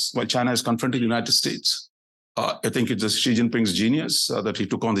neighbors, while China is confronting the United States, I think it's Xi Jinping's genius that he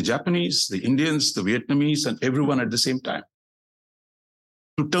took on the Japanese, the Indians, the Vietnamese, and everyone at the same time.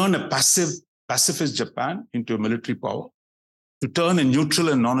 To turn a pacifist Japan into a military power, to turn a neutral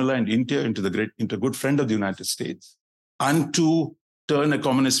and non-aligned India into a good friend of the United States, and to turn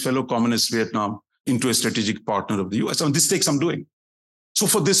a fellow communist Vietnam into a strategic partner of the US. I mean, this takes some doing. So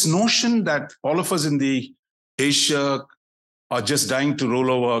for this notion that all of us in the Asia are just dying to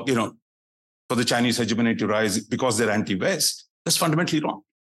roll over, for the Chinese hegemony to rise because they're anti-West, that's fundamentally wrong.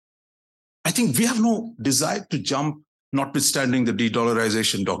 I think we have no desire to jump, notwithstanding the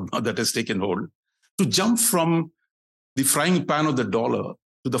de-dollarization dogma that has taken hold, to jump from the frying pan of the dollar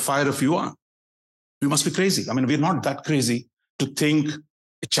to the fire of yuan. We must be crazy. I mean, we're not that crazy to think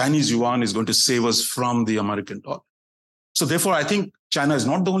a Chinese yuan is going to save us from the American dollar. So therefore, I think China is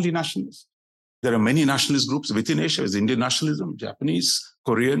not the only nationalist. There are many nationalist groups within Asia. There's Indian nationalism, Japanese,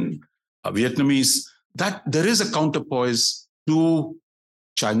 Korean, Vietnamese, that there is a counterpoise to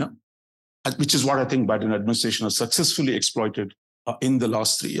China, which is what I think Biden administration has successfully exploited in the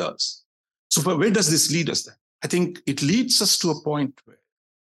last 3 years. So where does this lead us then? I think it leads us to a point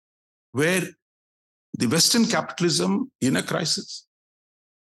where the Western capitalism in a crisis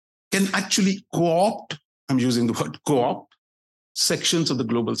can actually co-opt, I'm using the word co-opt, sections of the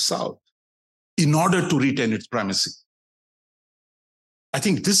global South in order to retain its primacy. I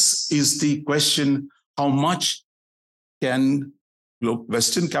think this is the question, how much can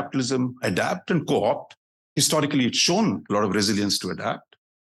Western capitalism adapt and co-opt? Historically, it's shown a lot of resilience to adapt.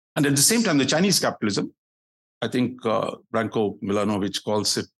 And at the same time, the Chinese capitalism, I think Branko Milanovic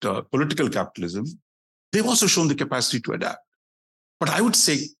calls it political capitalism, they've also shown the capacity to adapt. But I would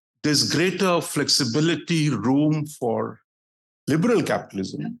say there's greater flexibility, room for liberal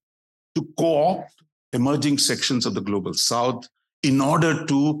capitalism to co-opt emerging sections of the global South in order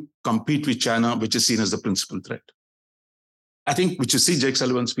to compete with China, which is seen as the principal threat. I think, which you see Jake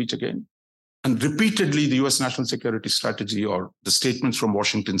Sullivan's speech again, and repeatedly the US national security strategy or the statements from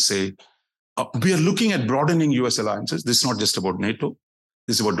Washington say, we are looking at broadening US alliances. This is not just about NATO.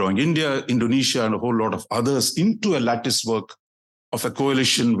 This is about drawing India, Indonesia, and a whole lot of others into a lattice work of a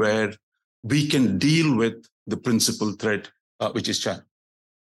coalition where we can deal with the principal threat, which is China.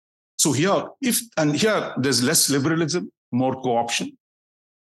 So here there's less liberalism, more co-option.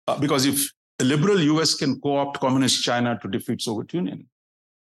 Because if a liberal US can co-opt communist China to defeat Soviet Union,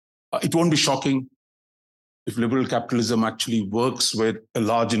 it won't be shocking if liberal capitalism actually works with a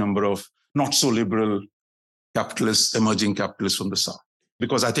large number of not so liberal capitalists, emerging capitalists from the South.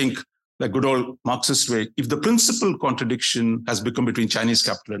 Because I think, like good old Marxist way, if the principal contradiction has become between Chinese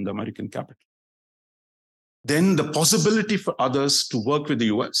capital and the American capital, then the possibility for others to work with the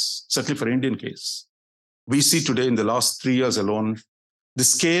US, certainly for Indian case, we see today in the last 3 years alone, the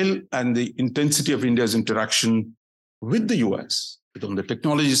scale and the intensity of India's interaction with the US, on the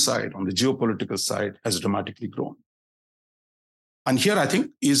technology side, on the geopolitical side, has dramatically grown. And here, I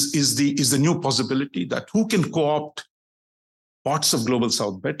think, is the new possibility that who can co-opt parts of Global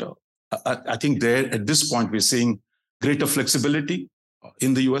South better. I think there, at this point, we're seeing greater flexibility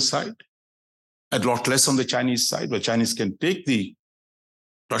in the US side, a lot less on the Chinese side, where Chinese can take the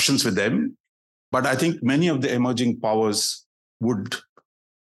Russians with them. But I think many of the emerging powers would,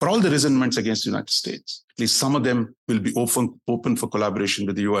 for all the resentments against the United States, at least some of them will be open for collaboration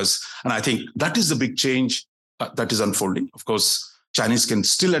with the US. And I think that is the big change that is unfolding. Of course, Chinese can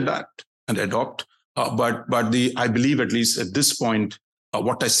still adapt and adopt, but I believe, at least at this point,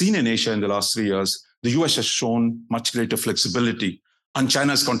 what I've seen in Asia in the last 3 years, the US has shown much greater flexibility, and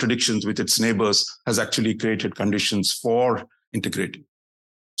China's contradictions with its neighbors has actually created conditions for integrating.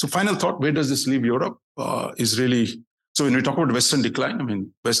 So final thought, where does this leave Europe? Is really, so when we talk about Western decline, I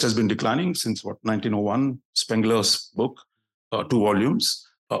mean, West has been declining since 1901, Spengler's book, 2 volumes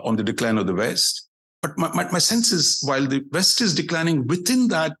on the decline of the West. But my sense is, while the West is declining, within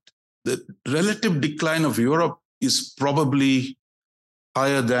that, the relative decline of Europe is probably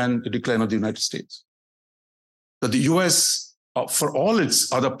higher than the decline of the United States. That the US, for all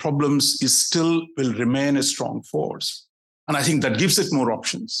its other problems, will remain a strong force. And I think that gives it more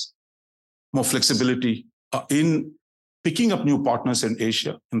options, more flexibility in picking up new partners in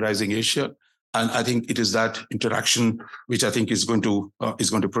Asia, in rising Asia. And I think it is that interaction which I think is going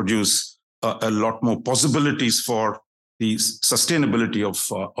to produce a lot more possibilities for the sustainability of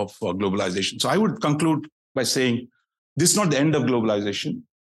globalization. So I would conclude by saying this is not the end of globalization.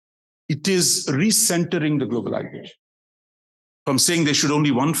 It is recentering the globalization. From saying there should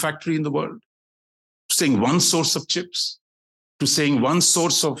only one factory in the world, to saying one source of chips, to saying one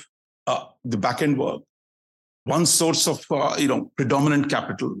source of the back-end work, one source of predominant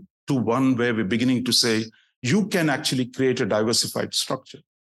capital, to one where we're beginning to say you can actually create a diversified structure.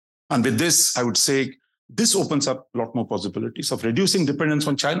 And with this, I would say this opens up a lot more possibilities of reducing dependence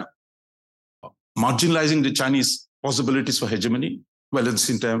on China, marginalizing the Chinese possibilities for hegemony, while at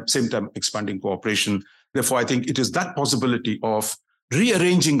the same time expanding cooperation. Therefore, I think it is that possibility of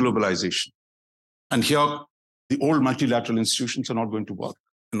rearranging globalization. And here, the old multilateral institutions are not going to work.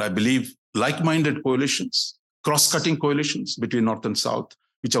 And I believe like-minded coalitions, cross-cutting coalitions between North and South,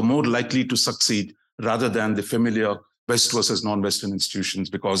 which are more likely to succeed rather than the familiar West versus non-Western institutions,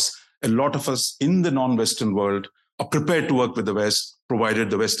 because a lot of us in the non-Western world are prepared to work with the West, provided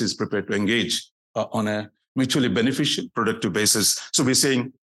the West is prepared to engage on a mutually beneficial, productive basis. So we're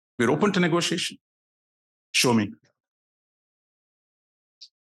saying we're open to negotiation. Show me.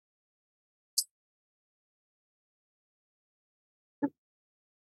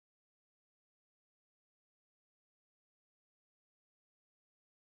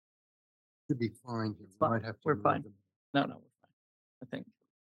 Should be fine. We're fine. No, we're fine. I think.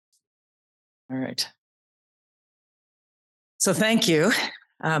 All right. So thank you,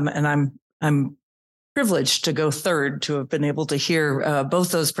 and I'm privileged to go third, to have been able to hear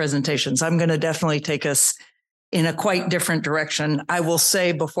both those presentations. I'm going to definitely take us in a quite different direction. I will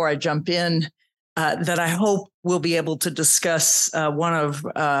say before I jump in that I hope we'll be able to discuss one of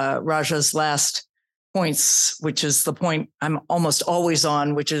Raja's last points, which is the point I'm almost always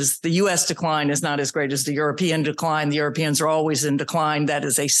on, which is the US decline is not as great as the European decline. The Europeans are always in decline. That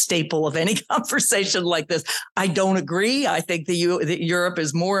is a staple of any conversation like this. I don't agree. I think that Europe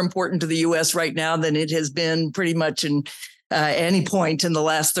is more important to the US right now than it has been pretty much in any point in the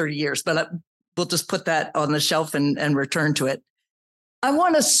last 30 years. But we'll just put that on the shelf and return to it. I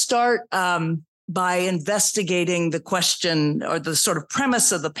want to start by investigating the question or the sort of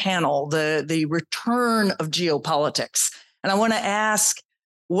premise of the panel, the return of geopolitics. And I want to ask,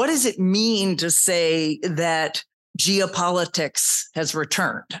 what does it mean to say that geopolitics has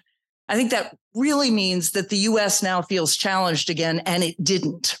returned? I think that really means that the US now feels challenged again, and it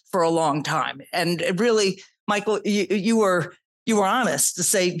didn't for a long time. And it really, Michael, you were honest to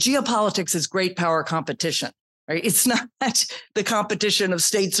say geopolitics is great power competition. Right? It's not the competition of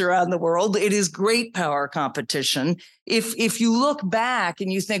states around the world. It is great power competition. If you look back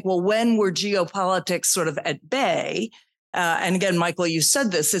and you think, well, when were geopolitics sort of at bay? And again, Michael, you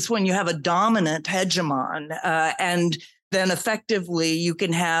said this, it's when you have a dominant hegemon and then effectively you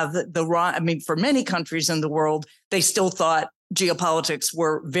can have for many countries in the world, they still thought geopolitics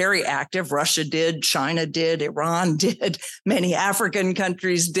were very active. Russia did, China did, Iran did, many African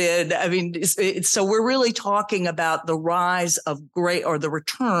countries did. So we're really talking about the rise of the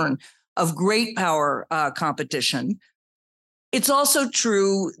return of great power competition. It's also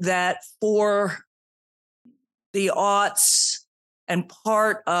true that for the aughts and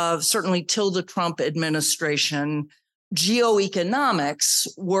part of certainly till the Trump administration, geoeconomics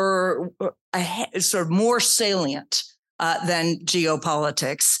were sort of more salient than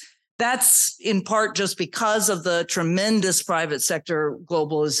geopolitics. That's in part just because of the tremendous private sector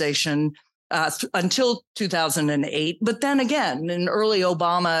globalization until 2008. But then again, in early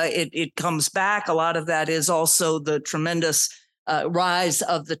Obama, it comes back. A lot of that is also the tremendous rise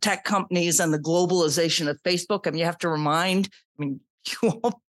of the tech companies and the globalization of Facebook. You have to remind, you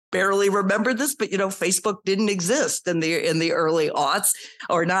all barely remember this, but Facebook didn't exist in the early aughts,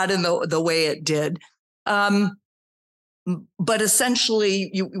 or not in the way it did. But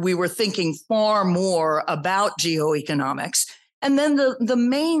essentially, we were thinking far more about geoeconomics. And then the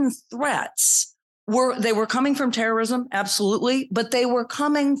main threats were coming from terrorism, absolutely, but they were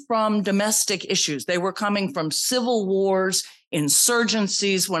coming from domestic issues. They were coming from civil wars,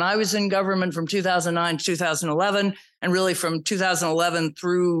 insurgencies. When I was in government from 2009 to 2011, and really from 2011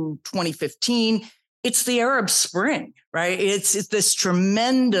 through 2015, it's the Arab Spring, right? It's this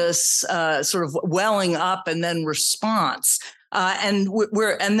tremendous sort of welling up and then response. And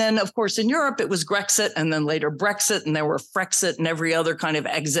then, of course, in Europe, it was Grexit and then later Brexit, and there were Frexit and every other kind of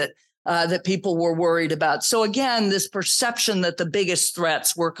exit that people were worried about. So again, this perception that the biggest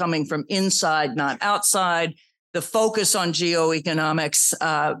threats were coming from inside, not outside, the focus on geoeconomics.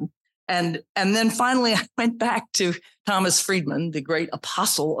 And then finally, I went back to Thomas Friedman, the great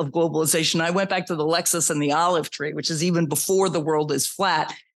apostle of globalization. I went back to the Lexus and the olive tree, which is even before the world is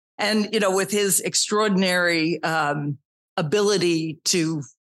flat. And, with his extraordinary ability to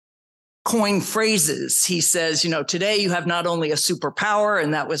coin phrases, he says, today you have not only a superpower,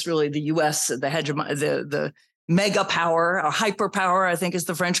 and that was really the US, the mega power, a hyperpower, I think as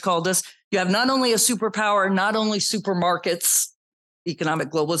the French called us. You have not only a superpower, not only supermarkets, economic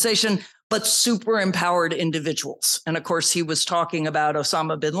globalization, but super empowered individuals. And of course, he was talking about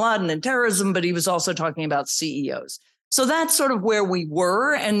Osama bin Laden and terrorism, but he was also talking about CEOs. So that's sort of where we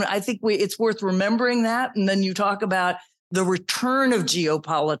were. And I think it's worth remembering that. And then you talk about the return of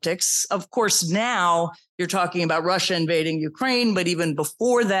geopolitics. Of course, now you're talking about Russia invading Ukraine, but even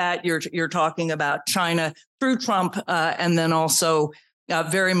before that, you're talking about China through Trump, and then also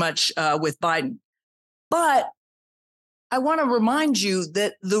very much with Biden. But I want to remind you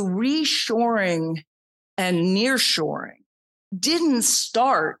that the reshoring and nearshoring didn't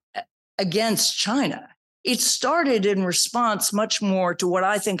start against China. It started in response much more to what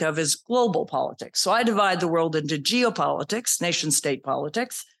I think of as global politics. So I divide the world into geopolitics, nation-state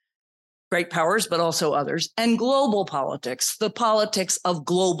politics, great powers, but also others, and global politics, the politics of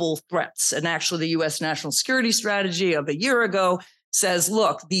global threats. And actually, the U.S. national security strategy of a year ago says,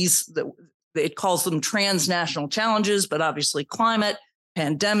 look, it calls them transnational challenges, but obviously climate,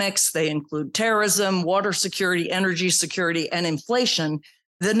 pandemics, they include terrorism, water security, energy security, and inflation.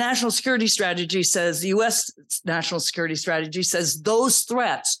 The national security strategy says, the U.S. national security strategy says those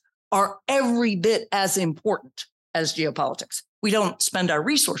threats are every bit as important as geopolitics. We don't spend our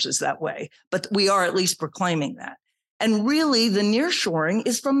resources that way, but we are at least proclaiming that. And really, the nearshoring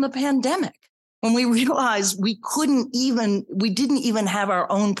is from the pandemic, when we realized we didn't even have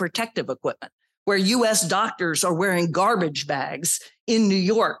our own protective equipment, where U.S. doctors are wearing garbage bags in New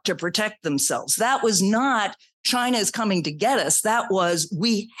York to protect themselves. That was not China is coming to get us. That was,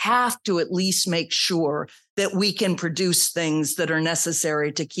 we have to at least make sure that we can produce things that are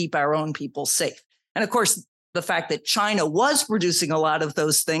necessary to keep our own people safe. And of course, the fact that China was producing a lot of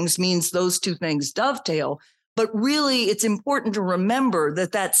those things means those two things dovetail. But really, it's important to remember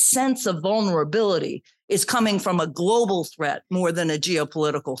that that sense of vulnerability is coming from a global threat more than a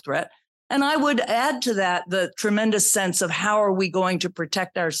geopolitical threat. And I would add to that the tremendous sense of how are we going to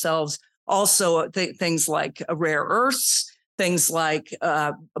protect ourselves, also things like rare earths, things like,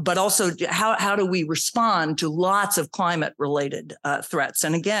 but also how do we respond to lots of climate-related threats?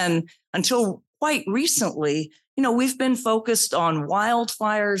 And again, until quite recently, we've been focused on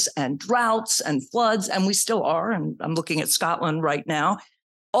wildfires and droughts and floods, and we still are. And I'm looking at Scotland right now.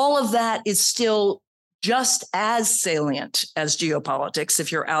 All of that is still just as salient as geopolitics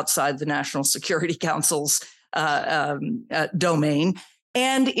if you're outside the National Security Council's domain.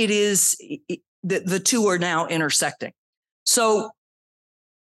 And it is, the two are now intersecting. So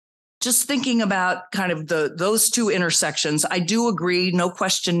just thinking about kind of those two intersections, I do agree, no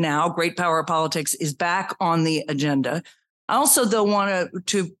question now, great power politics is back on the agenda. I also, though, want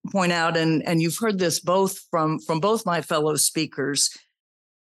to point out, and you've heard this both from both my fellow speakers,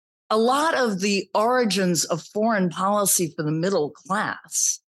 a lot of the origins of foreign policy for the middle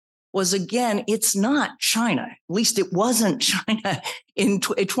class was, again, it's not China. At least it wasn't China in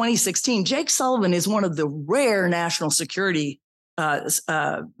 2016. Jake Sullivan is one of the rare national security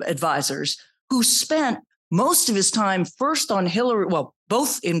advisors who spent most of his time first on Hillary, well,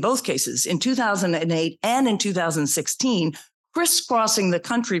 in both cases, in 2008 and in 2016, crisscrossing the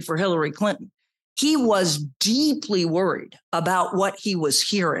country for Hillary Clinton. He was deeply worried about what he was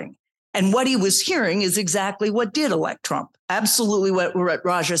hearing. And what he was hearing is exactly what did elect Trump. Absolutely what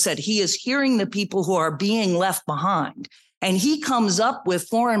Raja said. He is hearing the people who are being left behind. And he comes up with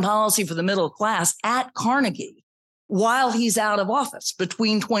foreign policy for the middle class at Carnegie while he's out of office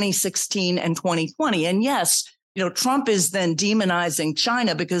between 2016 and 2020. And yes, Trump is then demonizing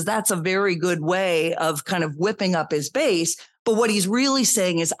China because that's a very good way of kind of whipping up his base. But what he's really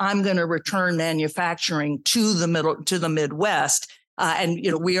saying is, I'm going to return manufacturing to the Midwest. And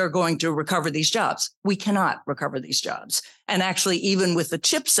we are going to recover these jobs. We cannot recover these jobs. And actually, even with the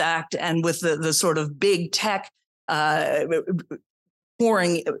CHIPS Act and with the sort of big tech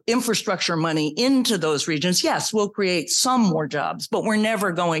pouring infrastructure money into those regions, yes, we'll create some more jobs, but we're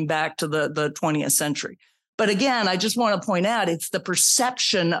never going back to the 20th century. But again, I just want to point out, it's the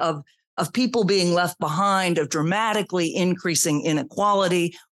perception of people being left behind, of dramatically increasing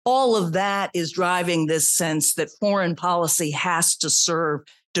inequality. All of that is driving this sense that foreign policy has to serve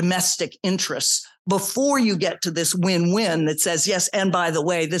domestic interests before you get to this win-win that says, yes, and by the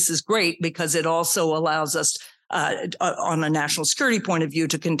way, this is great because it also allows us on a national security point of view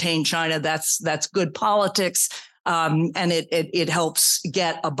to contain China. That's good politics. And it helps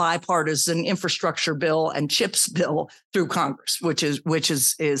get a bipartisan infrastructure bill and CHIPS bill through Congress, which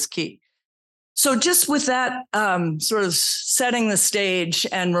is key. So just with that sort of setting the stage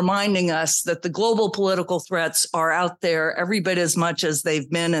and reminding us that the global political threats are out there every bit as much as they've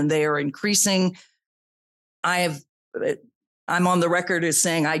been, and they are increasing. I'm on the record as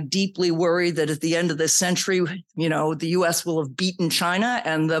saying I deeply worry that at the end of this century, the U.S. will have beaten China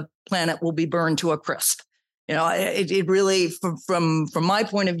and the planet will be burned to a crisp. It really, from my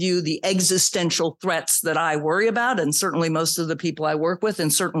point of view, the existential threats that I worry about, and certainly most of the people I work with,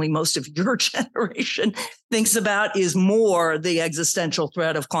 and certainly most of your generation thinks about, is more the existential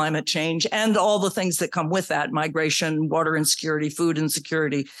threat of climate change and all the things that come with that: migration, water insecurity, food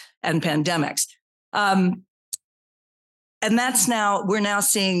insecurity, and pandemics. And we're now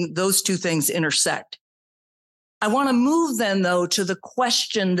seeing those two things intersect. I want to move then, though, to the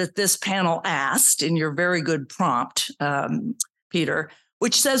question that this panel asked in your very good prompt, Peter,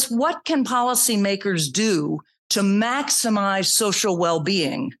 which says, what can policymakers do to maximize social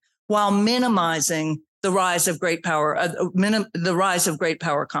well-being while minimizing the rise of great power,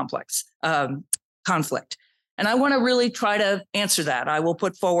 conflict? And I want to really try to answer that. I will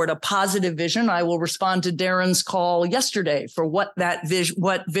put forward a positive vision. I will respond to Darren's call yesterday for what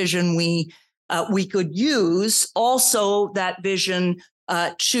vision we could use. Also, that vision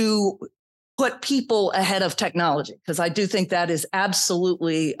to put people ahead of technology, because I do think that is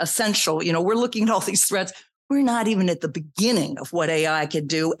absolutely essential. We're looking at all these threats. We're not even at the beginning of what AI could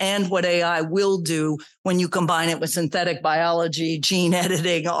do and what AI will do when you combine it with synthetic biology, gene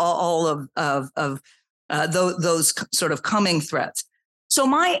editing, all of those sort of coming threats. So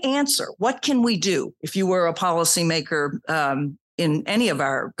my answer, what can we do if you were a policymaker in any of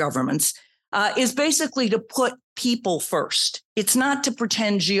our governments, is basically to put people first. It's not to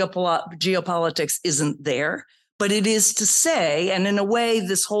pretend geopolitics isn't there, but it is to say, and in a way,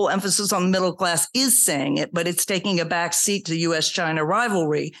 this whole emphasis on the middle class is saying it, but it's taking a back seat to US-China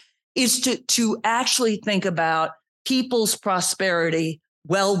rivalry, is to actually think about people's prosperity,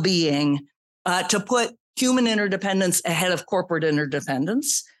 well-being, to put human interdependence ahead of corporate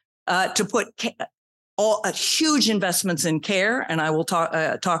interdependence, to put huge investments in care, and I will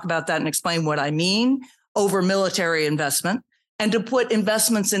talk about that and explain what I mean, over military investment, and to put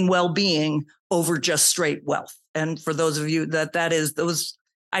investments in well-being over just straight wealth. And for those of you that is those,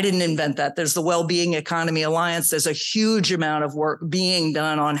 I didn't invent that. There's the Well-Being Economy Alliance. There's a huge amount of work being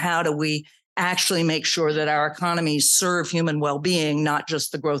done on how do we actually make sure that our economies serve human well-being, not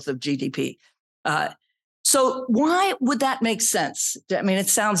just the growth of GDP. So why would that make sense? I mean, it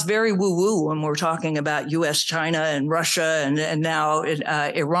sounds very woo-woo when we're talking about US, China, and Russia, and now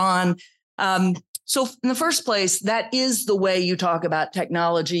Iran. So in the first place, that is the way you talk about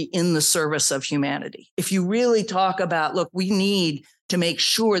technology in the service of humanity. If you really talk about, look, we need to make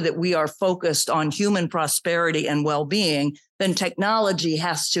sure that we are focused on human prosperity and well-being, then technology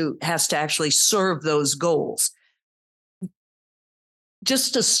has to actually serve those goals.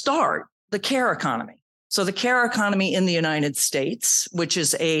 Just to start, the care economy. So the care economy in the United States, which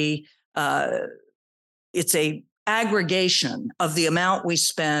is it's a aggregation of the amount we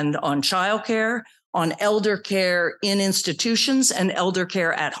spend on childcare, on elder care in institutions, and elder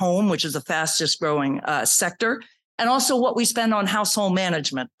care at home, which is the fastest growing sector, and also what we spend on household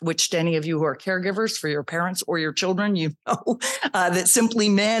management, which to any of you who are caregivers for your parents or your children, you know that simply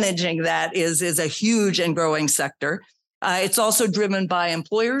managing that is a huge and growing sector. It's also driven by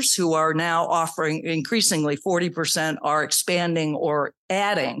employers who are now offering increasingly 40% are expanding or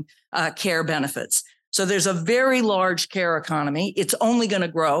adding care benefits. So there's a very large care economy. It's only going to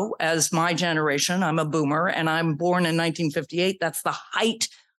grow as my generation. I'm a boomer and I'm born in 1958. That's the height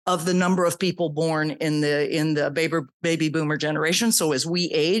of the number of people born in the baby boomer generation. So as we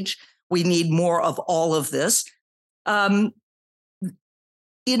age, we need more of all of this. So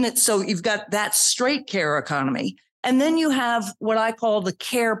you've got that straight care economy. And then you have what I call the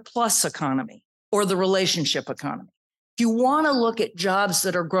care plus economy or the relationship economy. If you want to look at jobs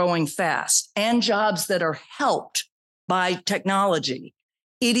that are growing fast and jobs that are helped by technology,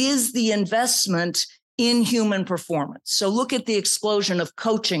 it is the investment in human performance. So look at the explosion of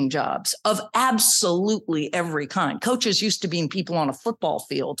coaching jobs of absolutely every kind. Coaches used to be people on a football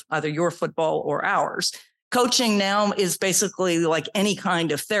field, either your football or ours. Coaching now is basically like any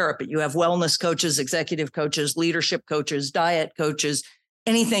kind of therapy. You have wellness coaches, executive coaches, leadership coaches, diet coaches,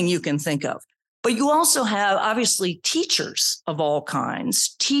 anything you can think of. But you also have, obviously, teachers of all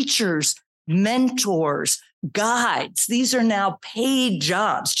kinds, teachers, mentors, guides. These are now paid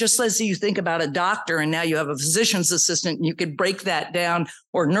jobs, just as you think about a doctor and now you have a physician's assistant, and you could break that down,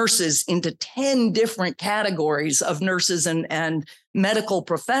 or nurses, into 10 different categories of nurses and medical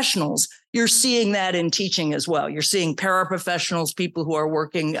professionals. You're seeing that in teaching as well. You're seeing paraprofessionals, people who are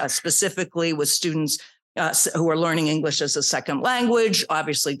working specifically with students who are learning English as a second language,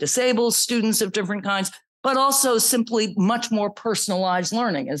 obviously disabled students of different kinds, but also simply much more personalized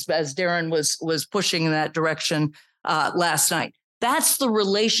learning, as Darren was pushing in that direction last night. That's the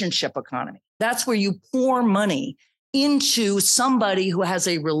relationship economy. That's where you pour money into somebody who has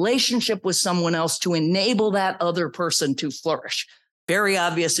a relationship with someone else to enable that other person to flourish. Very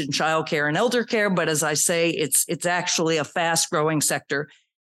obvious in childcare and elder care, but as I say, it's actually a fast-growing sector,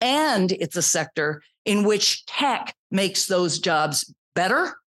 and it's a sector in which tech makes those jobs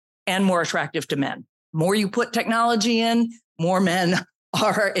better and more attractive to men. More you put technology in, more men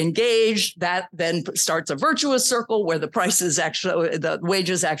are engaged. That then starts a virtuous circle where the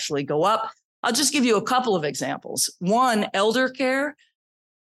wages actually go up. I'll just give you a couple of examples. One, elder care.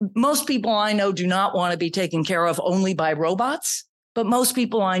 Most people I know do not want to be taken care of only by robots, but most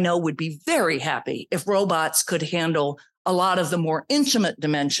people I know would be very happy if robots could handle a lot of the more intimate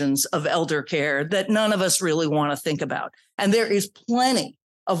dimensions of elder care that none of us really want to think about. And there is plenty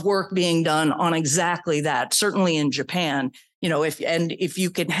of work being done on exactly that, certainly in Japan. You know, if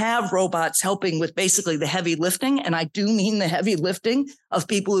you can have robots helping with basically the heavy lifting, and I do mean the heavy lifting of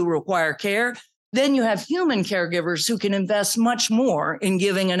people who require care, then you have human caregivers who can invest much more in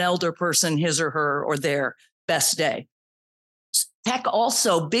giving an elder person his or her or their best day. Tech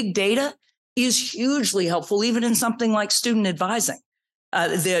also, big data is hugely helpful, even in something like student advising.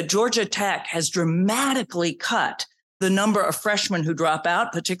 The Georgia Tech has dramatically cut the number of freshmen who drop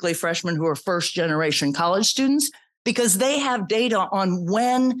out, particularly freshmen who are first-generation college students, because they have data on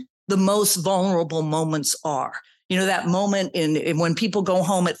when the most vulnerable moments are. You know, that moment in when people go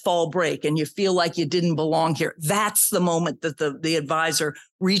home at fall break and you feel like you didn't belong here. That's the moment that the advisor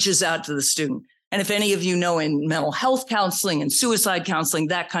reaches out to the student. And if any of you know, in mental health counseling and suicide counseling,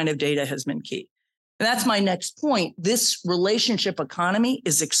 that kind of data has been key. And that's my next point. This relationship economy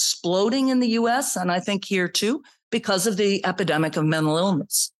is exploding in the US, and I think here too, because of the epidemic of mental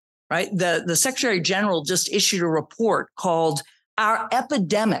illness, right? The Secretary General just issued a report called Our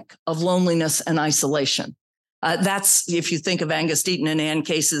Epidemic of Loneliness and Isolation. That's, if you think of Angus Deaton and Ann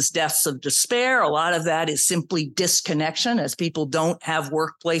Case's deaths of despair, a lot of that is simply disconnection, as people don't have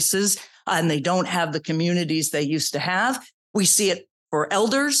workplaces and they don't have the communities they used to have. We see it for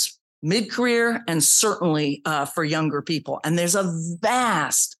elders, mid-career, and certainly for younger people. And there's a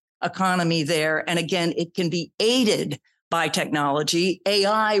vast economy there. And again, it can be aided by technology.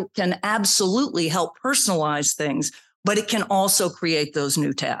 AI can absolutely help personalize things, but it can also create those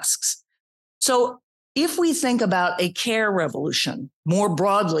new tasks. So if we think about a care revolution, more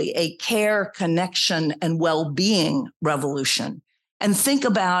broadly, a care, connection, and well-being revolution, and think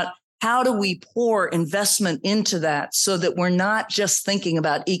about how do we pour investment into that so that we're not just thinking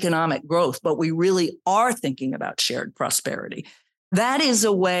about economic growth, but we really are thinking about shared prosperity. That is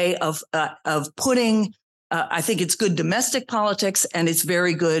a way of putting, I think it's good domestic politics and it's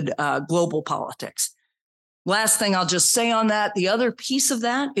very good global politics. Last thing I'll just say on that, the other piece of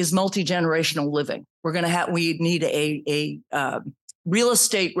that is multi-generational living. We need a real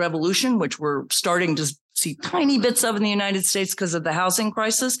estate revolution, which we're starting to see tiny bits of in the United States because of the housing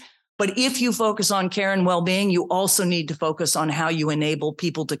crisis. But if you focus on care and well-being, you also need to focus on how you enable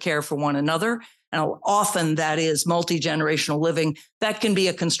people to care for one another. And often that is multi-generational living. That can be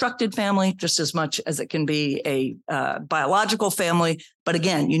a constructed family just as much as it can be a biological family. But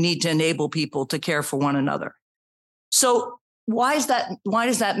again, you need to enable people to care for one another. So why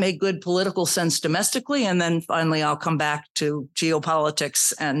does that make good political sense domestically? And then finally, I'll come back to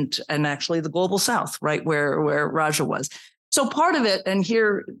geopolitics and actually the global South, right where Raja was. So part of it, and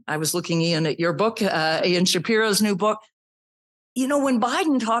here I was looking, Ian, at your book, Ian Shapiro's new book. You know, when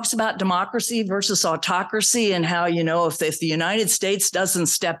Biden talks about democracy versus autocracy and how, you know, if the United States doesn't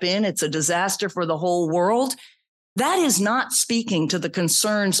step in, it's a disaster for the whole world. That is not speaking to the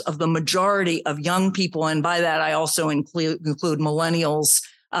concerns of the majority of young people. And by that, I also include millennials,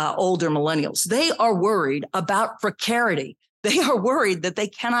 older millennials. They are worried about precarity. They are worried that they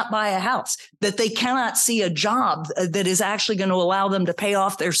cannot buy a house, that they cannot see a job that is actually going to allow them to pay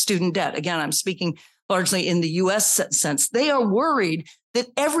off their student debt. Again, I'm speaking largely in the US sense. They are worried that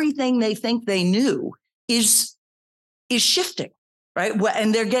everything they think they knew is shifting, right?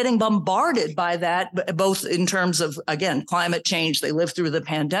 And they're getting bombarded by that, both in terms of, again, climate change. They lived through the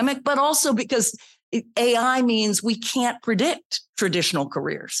pandemic, but also because AI means we can't predict traditional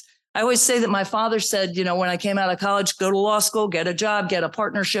careers. I always say that my father said, you know, when I came out of college, go to law school, get a job, get a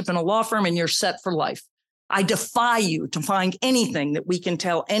partnership in a law firm, and you're set for life. I defy you to find anything that we can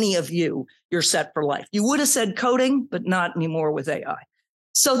tell any of you you're set for life. You would have said coding, but not anymore with AI.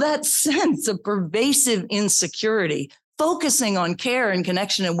 So that sense of pervasive insecurity, focusing on care and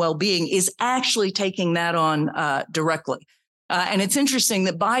connection and well-being, is actually taking that on directly. And it's interesting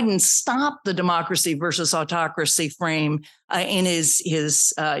that Biden stopped the democracy versus autocracy frame in his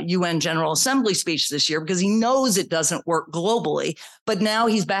UN General Assembly speech this year because he knows it doesn't work globally. But now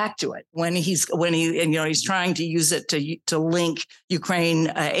he's back to it when he's trying to use it to link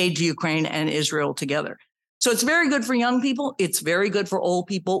Ukraine, aid to Ukraine and Israel together. So it's very good for young people. It's very good for old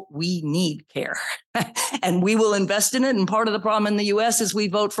people. We need care and we will invest in it. And part of the problem in the US is we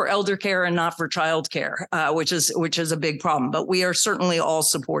vote for elder care and not for child care, which is a big problem. But we are certainly all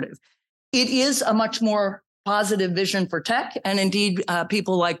supportive. It is a much more positive vision for tech. And indeed,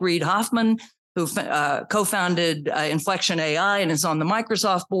 people like Reid Hoffman, who co-founded Inflection AI and is on the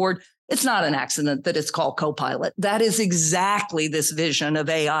Microsoft board. It's not an accident that it's called Copilot. That is exactly this vision of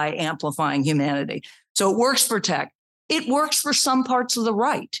AI amplifying humanity. So it works for tech. It works for some parts of the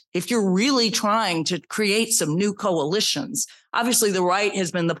right. If you're really trying to create some new coalitions, obviously the right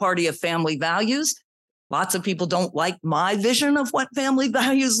has been the party of family values. Lots of people don't like my vision of what family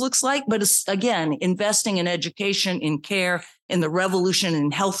values looks like. But again, investing in education, in care, in the revolution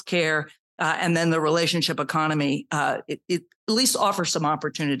in healthcare, and then the relationship economy, it at least offers some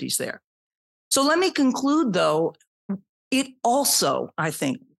opportunities there. So let me conclude, though. It also, I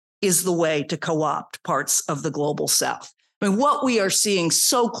think, is the way to co-opt parts of the global South. I mean, what we are seeing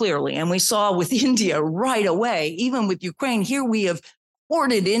so clearly, and we saw with India right away, even with Ukraine, here we have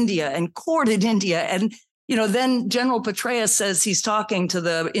courted India. And, you know, then General Petraeus says he's talking to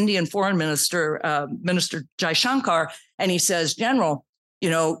the Indian foreign minister, Minister Jaishankar, and he says, General,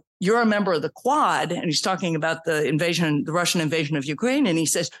 you know, you're a member of the Quad, and he's talking about the Russian invasion of Ukraine, and he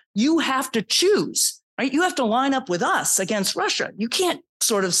says, you have to choose, right? You have to line up with us against Russia. You can't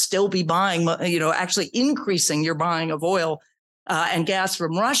sort of still be buying, actually increasing your buying of oil and gas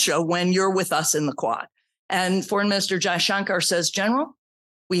from Russia when you're with us in the Quad. And Foreign Minister Jaishankar says, General,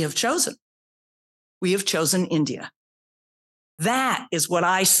 we have chosen. We have chosen India. That is what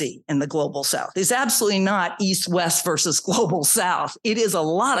I see in the global South. It's absolutely not East-West versus global South. It is a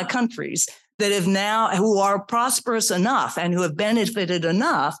lot of countries that have now, who are prosperous enough and who have benefited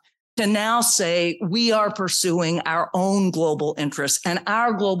enough to now say, we are pursuing our own global interests, and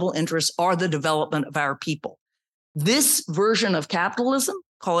our global interests are the development of our people. This version of capitalism,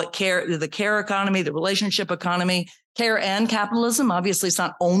 call it care, the care economy, the relationship economy, care and capitalism. Obviously, it's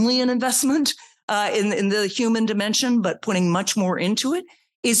not only an investment in the human dimension, but putting much more into it,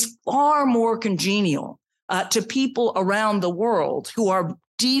 is far more congenial to people around the world who are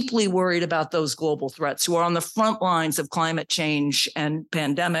deeply worried about those global threats, who are on the front lines of climate change and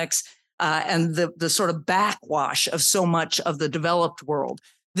pandemics and the sort of backwash of so much of the developed world.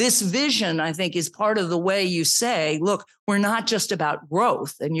 This vision, I think, is part of the way you say, look, we're not just about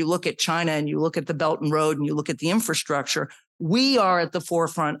growth. And you look at China and you look at the Belt and Road and you look at the infrastructure. We are at the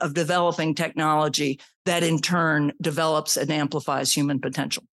forefront of developing technology that in turn develops and amplifies human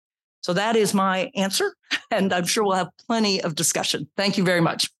potential. So that is my answer, and I'm sure we'll have plenty of discussion. Thank you very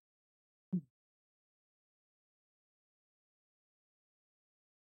much.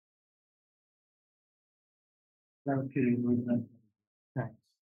 Thanks.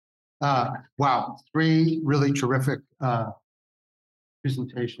 Wow, three really terrific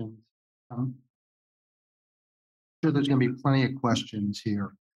presentations. Sure, there's going to be plenty of questions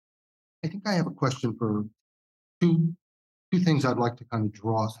here. I think I have a question for two things I'd like to kind of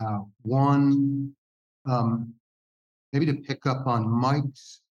draw out. One, maybe to pick up on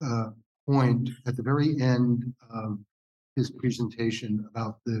Mike's point at the very end of his presentation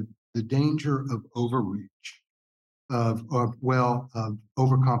about the danger of overreach, of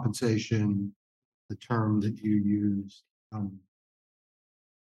overcompensation, the term that you used,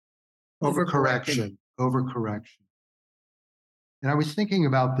 overcorrection. And I was thinking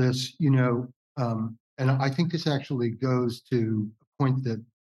about this, and I think this actually goes to a point that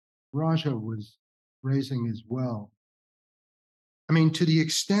Raja was raising as well. I mean, to the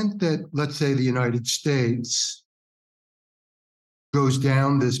extent that, let's say, the United States goes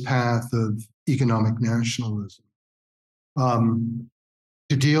down this path of economic nationalism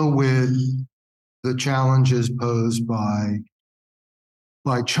to deal with the challenges posed by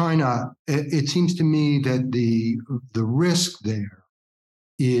China, it seems to me that the risk there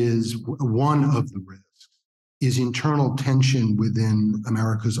is, one of the risks is internal tension within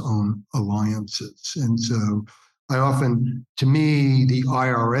America's own alliances. And so to me, the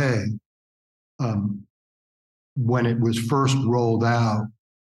IRA, when it was first rolled out,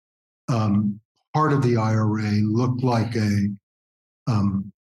 part of the IRA looked like a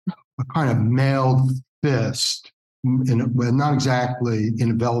kind of mailed fist, not exactly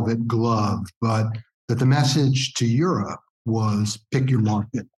in a velvet glove, but that the message to Europe was pick your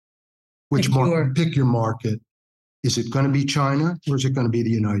market. Pick your market. Is it going to be China or is it going to be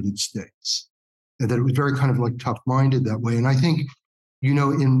the United States? And that it was very kind of like tough-minded that way. And I think,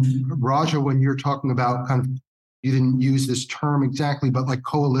 in Raja, when you're talking about kind of, you didn't use this term exactly, but like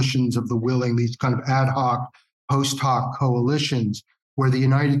coalitions of the willing, these kind of ad hoc, post hoc coalitions, where the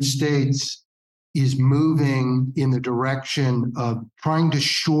United States is moving in the direction of trying to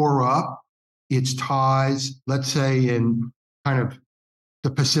shore up its ties, let's say in kind of the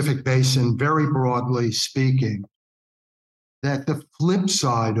Pacific Basin, very broadly speaking, that the flip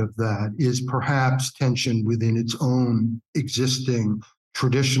side of that is perhaps tension within its own existing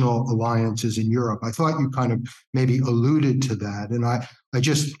traditional alliances in Europe. I thought you kind of maybe alluded to that. And I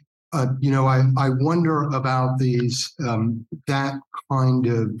just, I wonder about these, that kind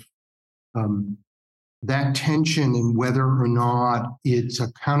of, that tension and whether or not it's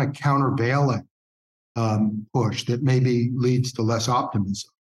a kind of countervailing push that maybe leads to less optimism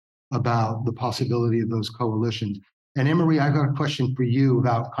about the possibility of those coalitions. And Emery, I got a question for you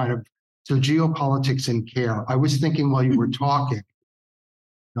about so geopolitics and care. I was thinking while you were talking,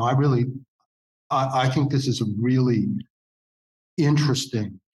 I think this is a really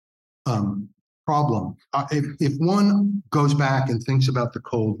interesting problem. If one goes back and thinks about the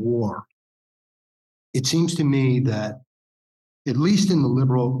Cold War, it seems to me that, at least in the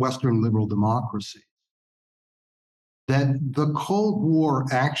Western liberal democracy, that the Cold War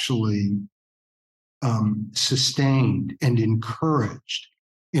actually sustained and encouraged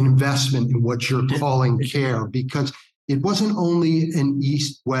investment in what you're calling care, because it wasn't only an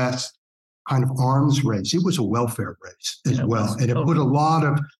East-West kind of arms race, it was a welfare race as well. And it put a lot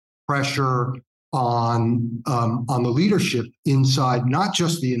of pressure on the leadership inside not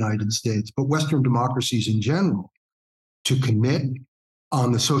just the United States, but Western democracies in general, to commit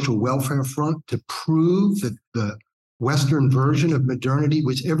on the social welfare front to prove that the Western version of modernity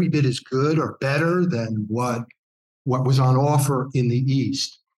was every bit as good or better than what was on offer in the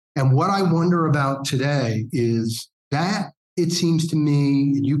East. And what I wonder about today is that it seems to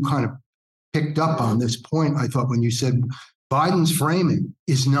me, you kind of picked up on this point, I thought, when you said Biden's framing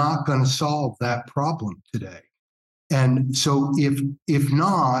is not going to solve that problem today. And so if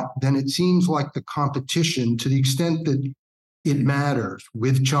not, then it seems like the competition, to the extent that it matters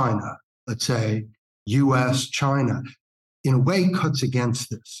with China, let's say US, China, in a way cuts against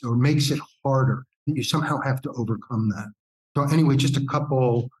this or makes it harder. You somehow have to overcome that. So anyway, just a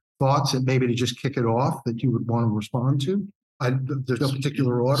couple thoughts that maybe to just kick it off that you would want to respond to. There's no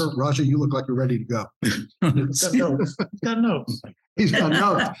particular order. Raja, you look like you're ready to go. He's got notes. He's got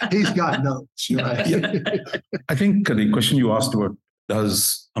notes. He's got notes. Right? Yeah. I think the question you asked about,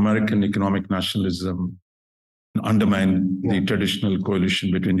 does American economic nationalism undermine the traditional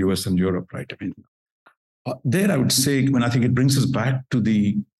coalition between US and Europe, right? I mean, there I would say, I think it brings us back to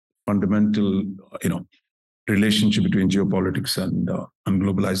the fundamental, relationship between geopolitics and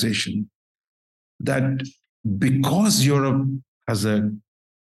globalization, that because Europe has a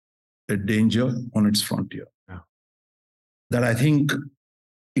danger on its frontier, that I think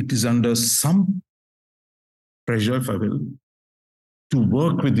it is under some pressure, if I will, to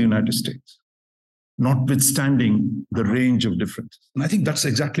work with the United States, notwithstanding the range of differences. And I think that's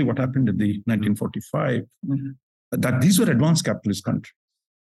exactly what happened in the 1945, that these were advanced capitalist countries,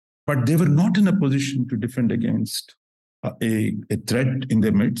 but they were not in a position to defend against a threat in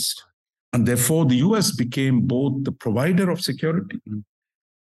their midst. And therefore, the US became both the provider of security,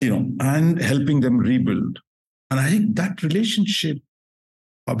 and helping them rebuild. And I think that relationship,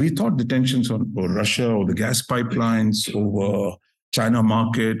 we thought the tensions on Russia or the gas pipelines over China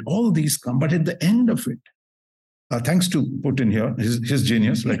market, all these come. But at the end of it, thanks to Putin here, his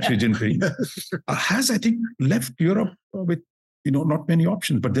genius, like Xi Jinping, has, I think, left Europe with not many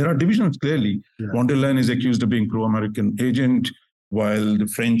options. But there are divisions, clearly. Yeah. Von der Leyen is accused of being pro-American agent, while the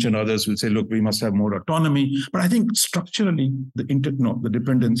French and others will say, look, we must have more autonomy. But I think structurally, the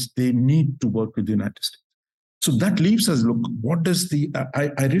dependence, they need to work with the United States. So that leaves us, look, what does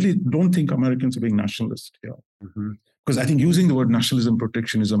I really don't think Americans are being nationalist here. Because I think using the word nationalism,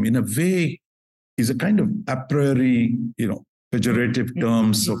 protectionism, in a way, is a kind of a priori, pejorative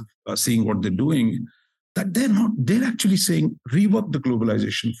terms of seeing what they're doing, that they're actually saying, rework the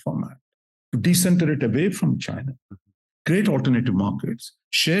globalization format, to decenter it away from China, create alternative markets,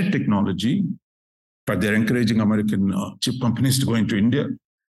 share technology, but they're encouraging American chip companies to go into India,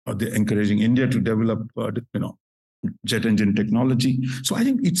 or they're encouraging India to develop, jet engine technology. So I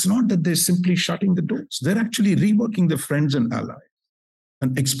think it's not that they're simply shutting the doors. They're actually reworking their friends and allies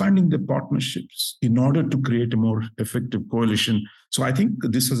and expanding the partnerships in order to create a more effective coalition. So I think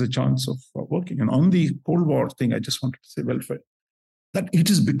this has a chance of working. And on the Cold War thing, I just wanted to say, welfare, that it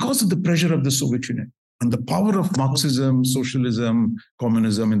is because of the pressure of the Soviet Union and the power of Marxism, socialism,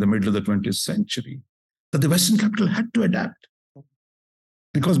 communism in the middle of the 20th century, that the Western capital had to adapt.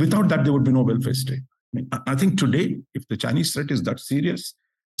 Because without that, there would be no welfare state. I think today, if the Chinese threat is that serious,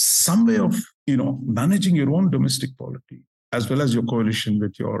 some way of managing your own domestic polity, as well as your coalition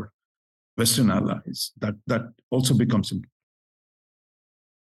with your Western allies, that also becomes important.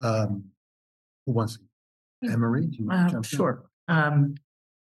 Who wants to? Emery, do you want to jump in? Sure. On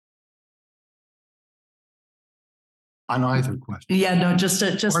either question. Yeah, no, just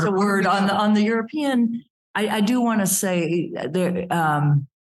a word on the European. I do want to say there.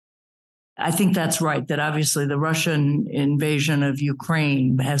 I think that's right, that obviously the Russian invasion of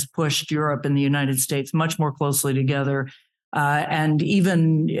Ukraine has pushed Europe and the United States much more closely together. And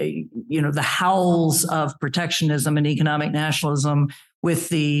even, the howls of protectionism and economic nationalism with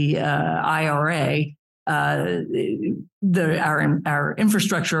the IRA, our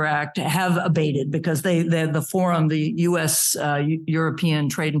Infrastructure Act, have abated, because the forum, the U.S. European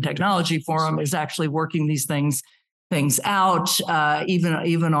Trade and Technology Forum, is actually working these things out,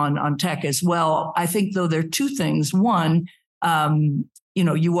 even on tech as well. I think, though, there are two things. One,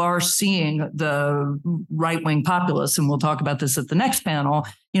 you are seeing the right-wing populists, and we'll talk about this at the next panel.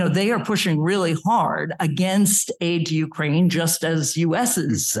 They are pushing really hard against aid to Ukraine, just as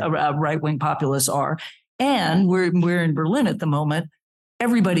U.S.'s right-wing populists are. And we're in Berlin at the moment,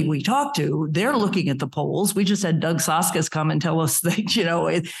 everybody we talk to, they're looking at the polls. We just had Doug Soskas come and tell us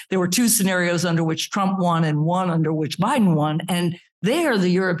that, there were 2 scenarios under which Trump won and one under which Biden won. And there, the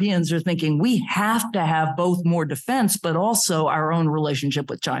Europeans are thinking we have to have both more defense, but also our own relationship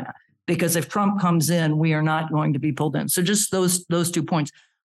with China. Because if Trump comes in, we are not going to be pulled in. So just those 2 points.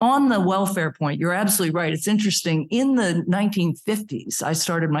 On the welfare point, you're absolutely right. It's interesting. In the 1950s, I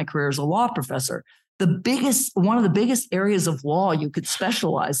started my career as a law professor. One of the biggest areas of law you could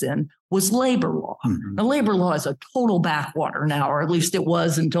specialize in was labor law. Mm-hmm. Now, labor law is a total backwater now, or at least it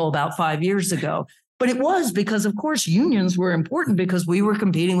was until about 5 years ago. But it was because, of course, unions were important because we were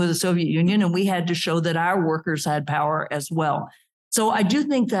competing with the Soviet Union and we had to show that our workers had power as well. So I do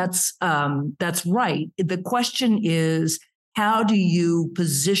think that's right. The question is, how do you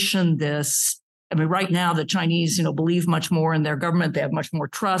position this? I mean, right now, the Chinese, believe much more in their government. They have much more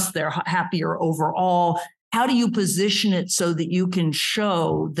trust. They're happier overall. How do you position it so that you can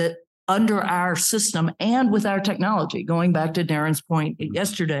show that under our system and with our technology, going back to Darren's point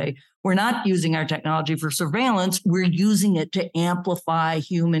yesterday, we're not using our technology for surveillance. We're using it to amplify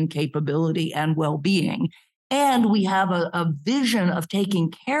human capability and well-being. And we have a vision of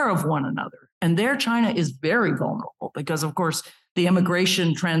taking care of one another. And there, China is very vulnerable because, of course, the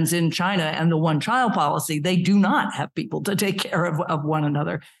immigration trends in China and the one-child policy, they do not have people to take care of one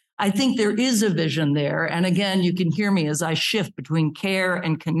another. I think there is a vision there. And again, you can hear me as I shift between care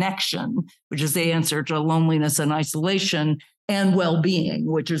and connection, which is the answer to loneliness and isolation, and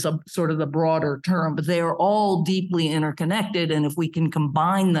well-being, which is a sort of the broader term. But they are all deeply interconnected. And if we can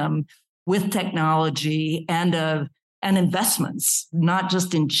combine them with technology and investments, not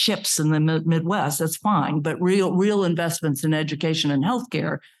just in chips in the Midwest, that's fine, but real investments in education and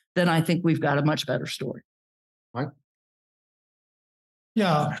healthcare, then I think we've got a much better story. Right?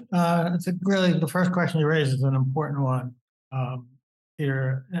 Yeah, the first question you raised is an important one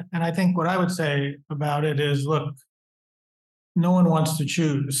here. And I think what I would say about it is, look, no one wants to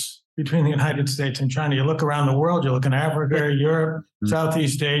choose between the United States and China. You look around the world, you look in Africa, Europe,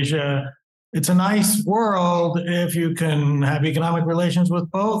 Southeast Asia. It's a nice world if you can have economic relations with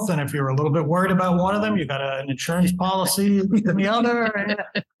both. And if you're a little bit worried about one of them, you got an insurance policy in the other.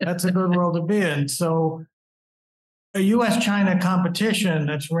 That's a good world to be in. So a U.S.-China competition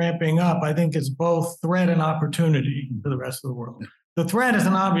that's ramping up, I think, is both threat and opportunity for the rest of the world. The threat is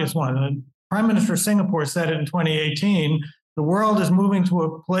an obvious one. The Prime Minister of Singapore said it in 2018. The world is moving to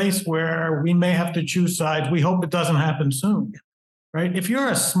a place where we may have to choose sides. We hope it doesn't happen soon, right? If you're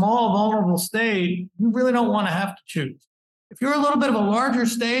a small, vulnerable state, you really don't want to have to choose. If you're a little bit of a larger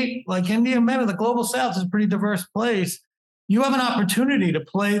state, like India, maybe the global south is a pretty diverse place, you have an opportunity to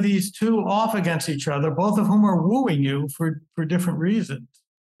play these two off against each other, both of whom are wooing you for different reasons.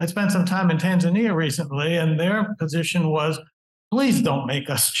 I spent some time in Tanzania recently, and their position was, please don't make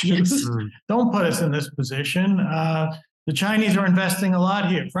us choose. Don't put us in this position. The Chinese are investing a lot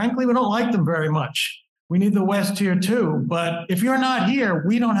here. Frankly, we don't like them very much. We need the West here too. But if you're not here,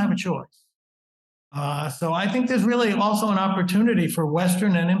 we don't have a choice. So I think there's really also an opportunity for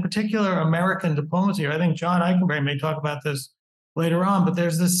Western and in particular American diplomacy. I think John Eichenberry may talk about this later on, but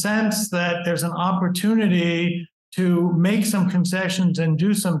there's this sense that there's an opportunity to make some concessions and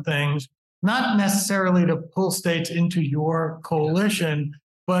do some things, not necessarily to pull states into your coalition,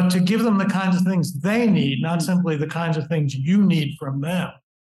 but to give them the kinds of things they need, not simply the kinds of things you need from them.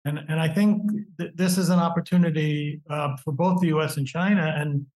 And I think this is an opportunity for both the U.S. and China.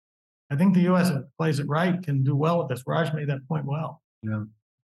 And I think the U.S., if it plays it right, can do well with this. Raj made that point well. Yeah.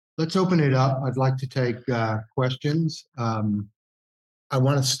 Let's open it up. I'd like to take questions. I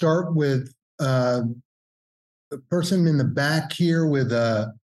want to start with the person in the back here with it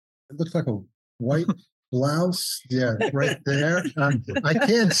looks like a white blouse. Yeah, right there. I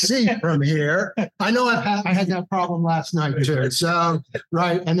can't see from here. I know I had that problem last night too. So,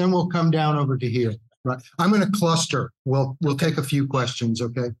 right. And then we'll come down over to here. Right. I'm going to cluster. We'll take a few questions.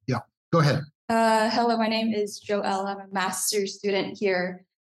 Okay. Yeah. Go ahead. Hello, my name is Joelle. I'm a master's student here.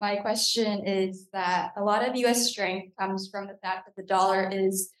 My question is that a lot of U.S. strength comes from the fact that the dollar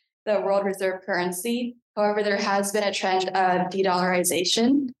is the world reserve currency. However, there has been a trend of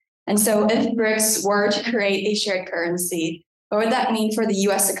de-dollarization. And so if BRICS were to create a shared currency, what would that mean for the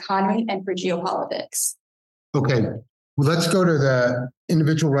U.S. economy and for geopolitics? Okay. Well, let's go to the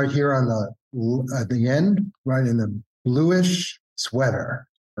individual right here on at the end, right in the bluish sweater.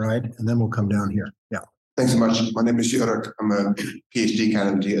 Right, and then we'll come down here. Yeah. Thanks so much. My name is Jörg. I'm a PhD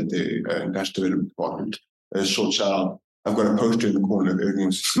candidate at the International Development Department. A short child. I've got a poster in the corner of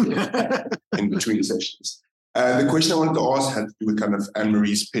everyone's in between sessions. The question I wanted to ask had to do with kind of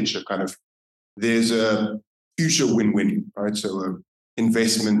Anne-Marie's pitch of kind of there's a future win-win, right? So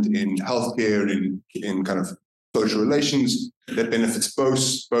investment in healthcare, in kind of social relations that benefits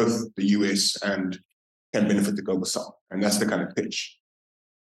both the US and can benefit the global south. And that's the kind of pitch.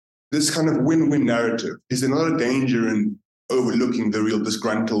 This kind of win-win narrative, is there not a danger in overlooking the real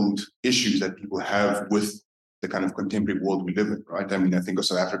disgruntled issues that people have with the kind of contemporary world we live in, right? I mean, I think of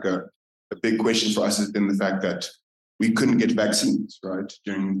South Africa, a big question for us has been the fact that we couldn't get vaccines, right,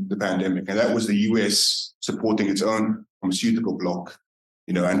 during the pandemic. And that was the US supporting its own pharmaceutical bloc,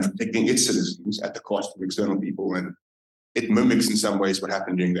 you know, and protecting its citizens at the cost of external people. And it mimics in some ways what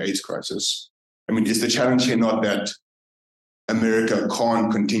happened during the AIDS crisis. I mean, is the challenge here not that America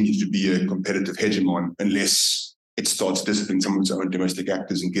can't continue to be a competitive hegemon unless it starts disciplining some of its own domestic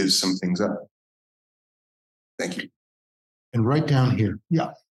actors and gives some things up? Thank you. And right down here.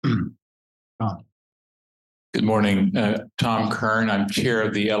 Yeah. Tom. Good morning, Tom Kern. I'm chair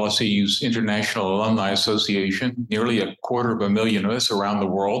of the LSEU's International Alumni Association. Nearly 250,000 of us around the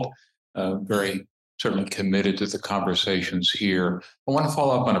world, very certainly committed to the conversations here. I want to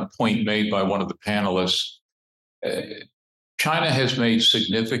follow up on a point made by one of the panelists. China has made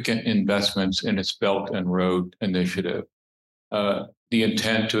significant investments in its Belt and Road Initiative. The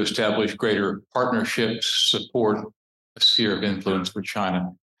intent to establish greater partnerships, support a sphere of influence for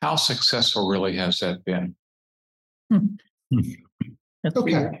China. How successful really has that been?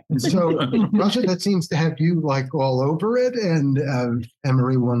 Okay, so Raja, that seems to have you like all over it, and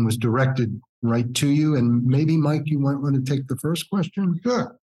Emery, one was directed right to you, and maybe Mike, you might want to take the first question.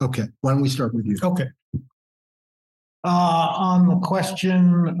 Sure. Okay, why don't we start with you? Okay. On the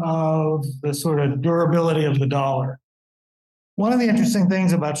question of the sort of durability of the dollar, one of the interesting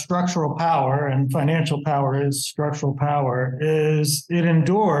things about structural power, and financial power is structural power, is it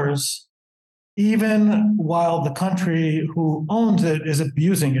endures even while the country who owns it is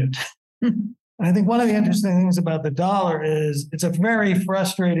abusing it. And I think one of the interesting things about the dollar is it's a very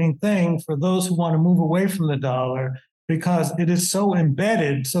frustrating thing for those who want to move away from the dollar, because it is so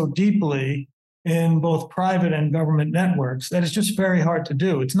embedded so deeply in both private and government networks that it's just very hard to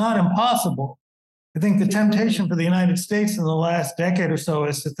do. It's not impossible. I think the temptation for the United States in the last decade or so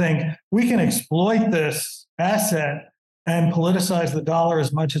is to think we can exploit this asset and politicize the dollar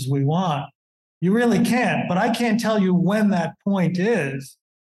as much as we want. You really can't, but I can't tell you when that point is.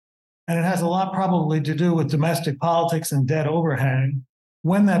 And it has a lot probably to do with domestic politics and debt overhang.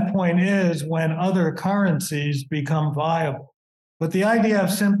 When that point is when other currencies become viable. But the idea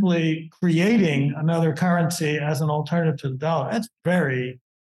of simply creating another currency as an alternative to the dollar, that's very,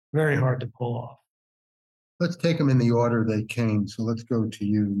 very hard to pull off. Let's take them in the order they came. So let's go to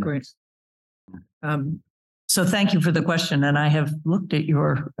you next. Great. So thank you for the question. And I have looked at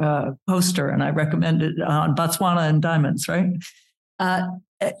your poster, and I recommend it on Botswana and diamonds, right?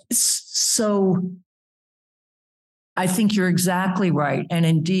 So I think you're exactly right. And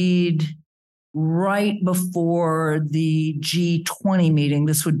indeed, right before the G20 meeting,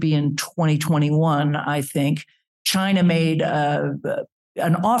 this would be in 2021, I think, China made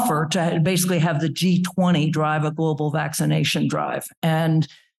an offer to basically have the G20 drive a global vaccination drive. And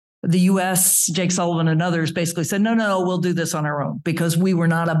the US, Jake Sullivan and others basically said, no, we'll do this on our own, because we were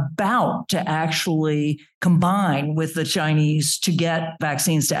not about to actually combine with the Chinese to get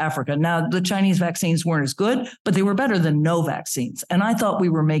vaccines to Africa. Now, the Chinese vaccines weren't as good, but they were better than no vaccines. And I thought we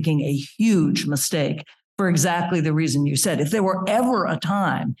were making a huge mistake for exactly the reason you said. If there were ever a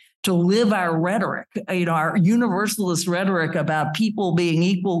time to live our rhetoric, our universalist rhetoric about people being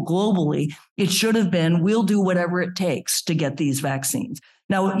equal globally, it should have been, we'll do whatever it takes to get these vaccines.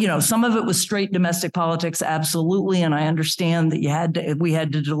 Now, some of it was straight domestic politics, absolutely, and I understand that we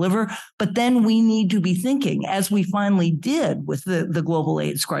had to deliver, but then we need to be thinking, as we finally did with the global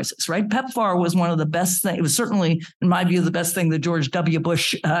AIDS crisis, right? PEPFAR was one of the best things. It was certainly, in my view, the best thing the George W.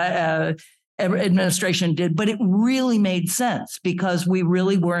 Bush administration did, but it really made sense because we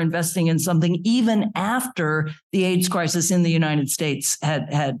really were investing in something even after the AIDS crisis in the United States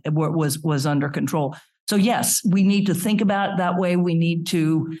was under control. So yes, we need to think about it that way. We need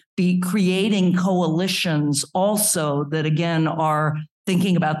to be creating coalitions also that, again, are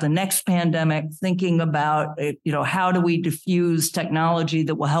thinking about the next pandemic, thinking about, how do we diffuse technology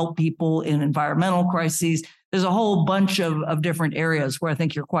that will help people in environmental crises. There's a whole bunch of different areas where I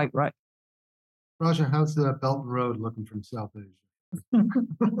think you're quite right. Raja, how's the Belt and Road looking from South Asia?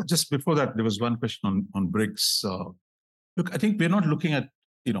 Just before that, there was one question on BRICS. Look, I think we're not looking at,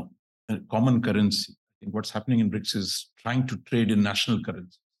 a common currency. I think what's happening in BRICS is trying to trade in national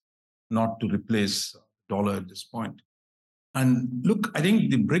currency, not to replace dollar at this point. And look, I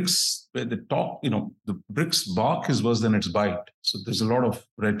think the BRICS, where the talk, the BRICS bark is worse than its bite. So there's a lot of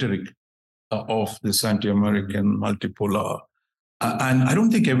rhetoric of this anti-American multipolar And I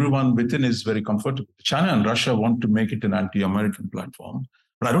don't think everyone within is very comfortable. China and Russia want to make it an anti-American platform,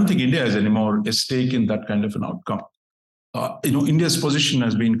 but I don't think India has anymore a stake in that kind of an outcome. India's position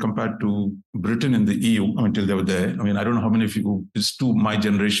has been compared to Britain in the EU until they were there. I mean, I don't know how many of you, it's to my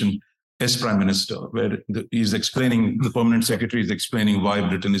generation, as Prime Minister, where he's explaining, the permanent secretary is explaining why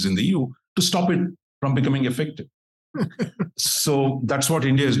Britain is in the EU to stop it from becoming effective. So that's what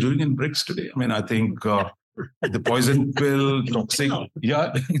India is doing in BRICS today. I mean, I think the poison pill, toxic,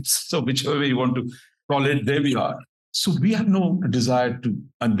 yeah, so whichever way you want to call it, there we are. So we have no desire to,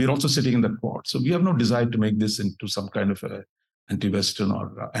 and we're also sitting in the Quad, so we have no desire to make this into some kind of a anti-Western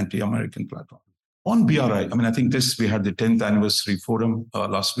or anti-American platform. On BRI, I mean, I think we had the 10th anniversary forum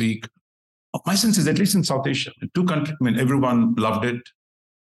last week. My sense is, at least in South Asia, two countries, I mean, everyone loved it,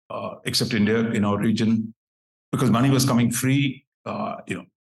 except India in our region, because money was coming free. I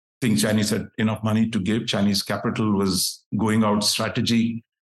think Chinese had enough money to give. Chinese capital was going out strategy.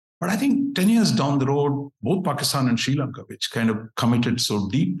 But I think 10 years down the road, both Pakistan and Sri Lanka, which kind of committed so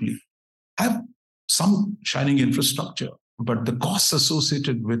deeply, have some shining infrastructure, but the costs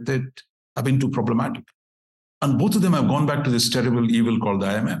associated with it have been too problematic. And both of them have gone back to this terrible evil called the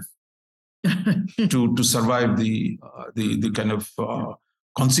IMF to survive the kind of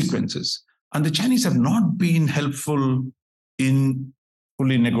consequences. And the Chinese have not been helpful in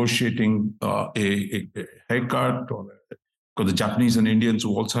fully negotiating a haircut, or because the Japanese and Indians,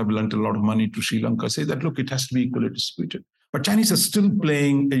 who also have lent a lot of money to Sri Lanka, say that, look, it has to be equally distributed. But Chinese are still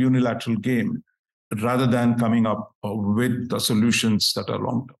playing a unilateral game rather than coming up with the solutions that are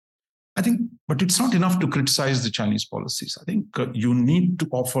long-term. I think, but it's not enough to criticize the Chinese policies. I think you need to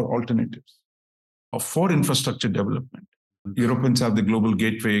offer alternatives for infrastructure development. Europeans have the global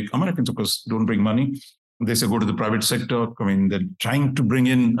gateway. Americans, of course, don't bring money. They say go to the private sector. I mean, they're trying to bring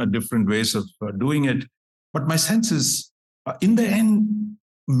in different ways of doing it. But my sense is, in the end,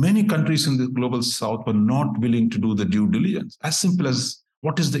 many countries in the global south were not willing to do the due diligence. As simple as,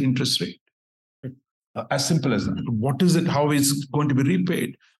 what is the interest rate? As simple as that. What is it? How is it going to be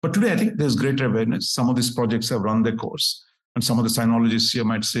repaid? But today, I think there's greater awareness. Some of these projects have run their course. And some of the sinologists here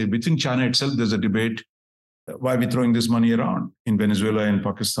might say, within China itself, there's a debate. Why are we throwing this money around in Venezuela and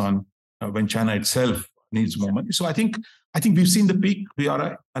Pakistan when China itself needs more money? So I think we've seen the peak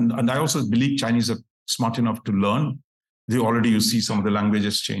BRI. And I also believe Chinese are smart enough to learn. You see some of the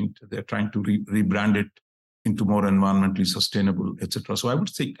languages changed. They're trying to rebrand it into more environmentally sustainable, etc. So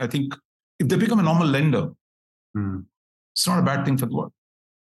I think if they become a normal lender, it's not a bad thing for the world.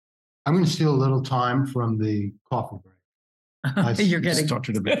 I'm going to steal a little time from the coffee break. You're getting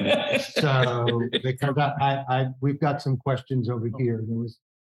started a bit late. So because we've got some questions over here. There was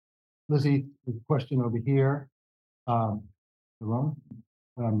Lizzie, there's a question over here. Start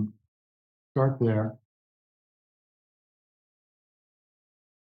there.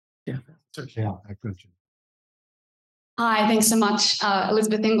 Yeah. Yeah, I could. Hi, thanks so much.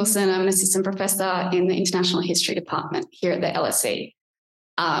 Elizabeth Ingleson, I'm an assistant professor in the International History Department here at the LSE.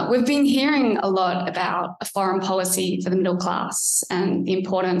 We've been hearing a lot about a foreign policy for the middle class and the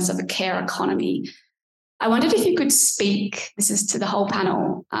importance of a care economy. I wondered if you could speak, this is to the whole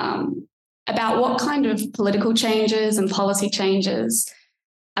panel, about what kind of political changes and policy changes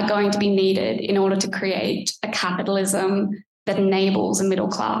are going to be needed in order to create a capitalism that enables a middle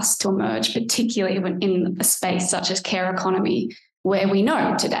class to emerge, particularly in a space such as care economy, where we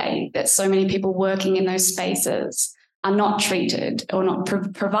know today that so many people working in those spaces are not treated or not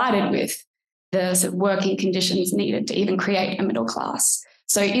provided with the sort of working conditions needed to even create a middle class.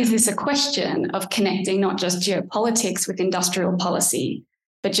 So is this a question of connecting not just geopolitics with industrial policy,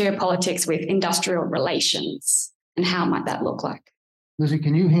 but geopolitics with industrial relations? And how might that look like? Lizzie,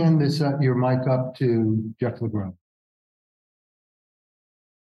 can you hand your mic up to Jeff LeGros?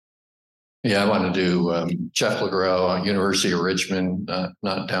 Yeah, I want to do Jeff LeGros, University of Richmond,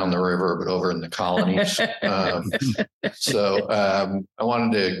 not down the river, but over in the colonies. I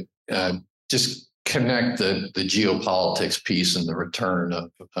wanted to just connect the geopolitics piece and the return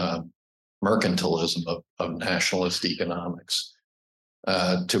of mercantilism of nationalist economics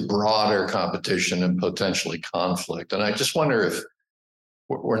to broader competition and potentially conflict. And I just wonder if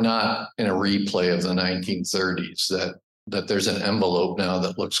we're not in a replay of the 1930s, that there's an envelope now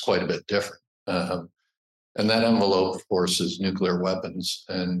that looks quite a bit different. And that envelope, of course, is nuclear weapons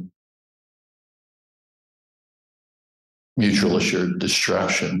and mutual assured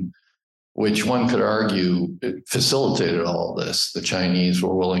destruction, which one could argue facilitated all of this. The Chinese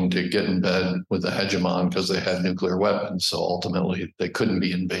were willing to get in bed with the hegemon because they had nuclear weapons. So ultimately, they couldn't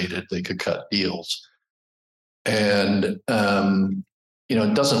be invaded. They could cut deals. And,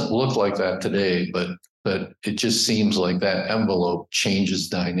 it doesn't look like that today, but but it just seems like that envelope changes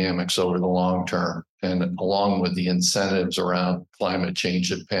dynamics over the long term. And along with the incentives around climate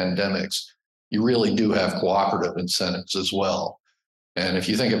change and pandemics, you really do have cooperative incentives as well. And if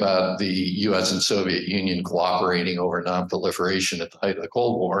you think about the US and Soviet Union cooperating over non-proliferation at the height of the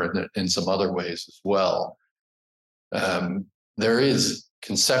Cold War and in some other ways as well, there is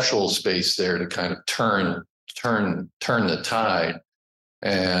conceptual space there to kind of turn the tide.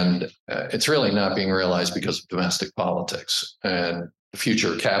 And it's really not being realized because of domestic politics and the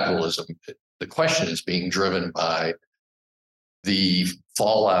future of capitalism. The question is being driven by the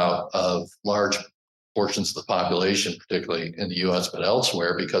fallout of large portions of the population, particularly in the US, but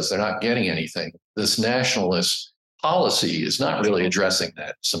elsewhere, because they're not getting anything. This nationalist policy is not really addressing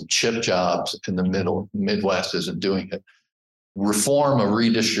that. Some chip jobs in the Midwest isn't doing it. Reform of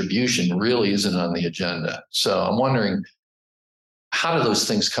redistribution really isn't on the agenda. So I'm wondering, how do those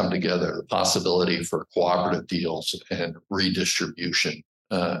things come together? The possibility for cooperative deals and redistribution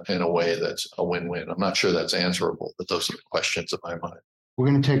in a way that's a win-win. I'm not sure that's answerable, but those are the questions in my mind. We're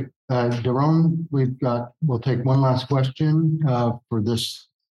going to take Daron. We'll take one last question for this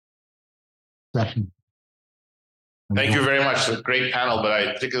session. Thank you very much. It's a great panel, but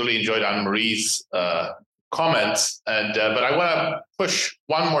I particularly enjoyed Anne-Marie's comments. But I want to push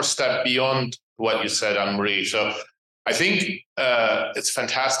one more step beyond what you said, Anne-Marie. So I think it's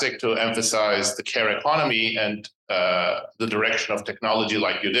fantastic to emphasize the care economy and the direction of technology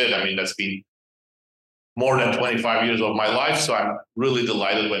like you did. I mean, that's been more than 25 years of my life. So I'm really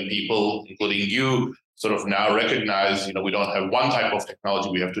delighted when people, including you, sort of now recognize, we don't have one type of technology.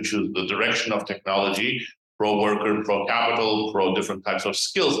 We have to choose the direction of technology, pro-worker, pro-capital, pro-different types of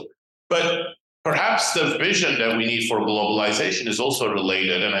skills. But perhaps the vision that we need for globalization is also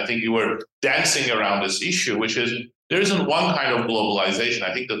related. And I think you were dancing around this issue, which is there isn't one kind of globalization.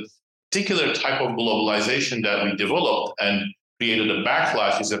 I think the particular type of globalization that we developed and created a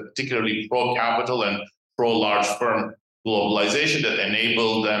backlash is a particularly pro-capital and pro-large firm globalization that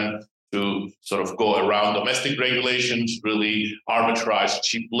enabled them to sort of go around domestic regulations, really arbitrage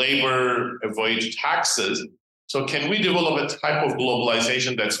cheap labor, avoid taxes. So can we develop a type of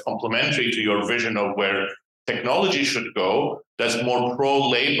globalization that's complementary to your vision of where technology should go, that's more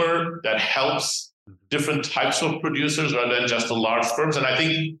pro-labor, that helps different types of producers rather than just the large firms? And I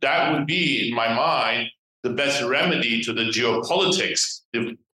think that would be, in my mind, the best remedy to the geopolitics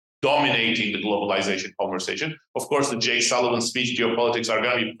dominating the globalization conversation. Of course, the Jake Sullivan speech, geopolitics, are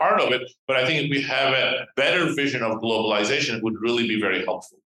going to be part of it. But I think if we have a better vision of globalization, it would really be very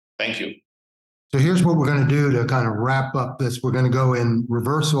helpful. Thank you. So here's what we're going to do to kind of wrap up this. We're going to go in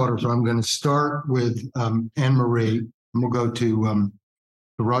reverse order. So I'm going to start with Anne-Marie, and we'll go to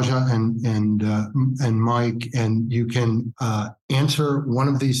Raja and Mike, and you can answer one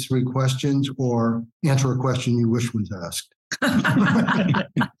of these three questions or answer a question you wish was asked.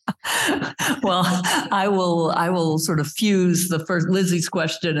 Well, I will sort of fuse the first Lizzie's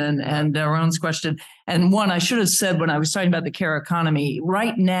question and Daron's question. And one I should have said when I was talking about the care economy,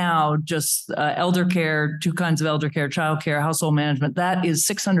 right now, just elder care, two kinds of elder care, child care, household management, that is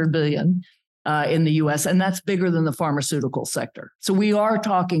 $600 billion in the US, and that's bigger than the pharmaceutical sector. So we are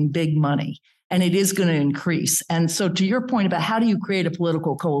talking big money, and it is going to increase. And so to your point about how do you create a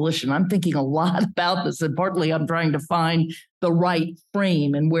political coalition, I'm thinking a lot about this, and partly I'm trying to find the right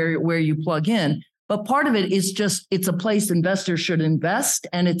frame and where you plug in. But part of it is just, it's a place investors should invest,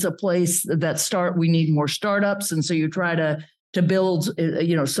 and it's a place that we need more startups. And so you try to build,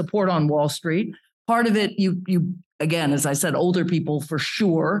 support on Wall Street. Part of it, you again, as I said, older people for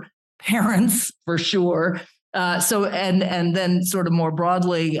sure, parents for sure. And then sort of more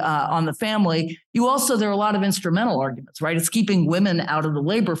broadly on the family, there are a lot of instrumental arguments, right? It's keeping women out of the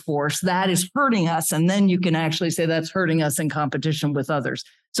labor force. That is hurting us. And then you can actually say that's hurting us in competition with others.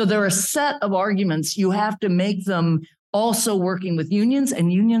 So there are a set of arguments. You have to make them also working with unions,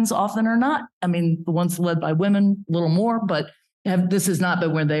 and unions often are not. I mean, the ones led by women, a little more, but this has not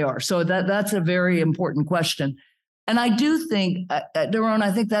been where they are. So that's a very important question. And I do think, Daron,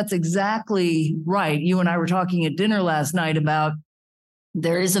 I think that's exactly right. You and I were talking at dinner last night about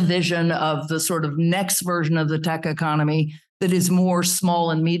there is a vision of the sort of next version of the tech economy that is more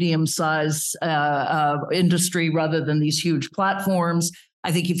small and medium-sized industry rather than these huge platforms.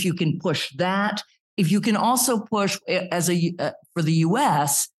 I think if you can push that, if you can also push for the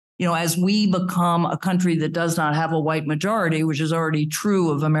U.S., as we become a country that does not have a white majority, which is already true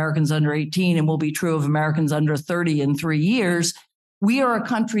of Americans under 18 and will be true of Americans under 30 in 3 years, we are a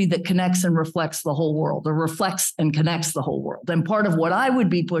country that connects and reflects the whole world, or reflects and connects the whole world. And part of what I would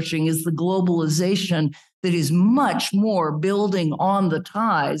be pushing is the globalization that is much more building on the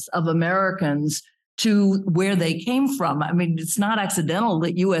ties of Americans to where they came from. I mean, it's not accidental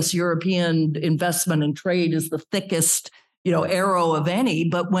that U.S.-European investment and trade is the thickest, arrow of any.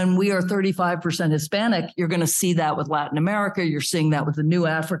 But when we are 35% Hispanic, you're going to see that with Latin America. You're seeing that with the new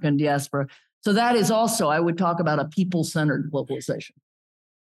African diaspora. So that is also, I would talk about a people-centered globalization.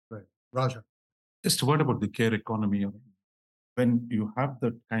 Right. Raja. Just a word about the care economy. When you have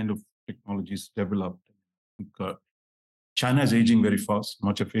that kind of technologies developed, China is aging very fast.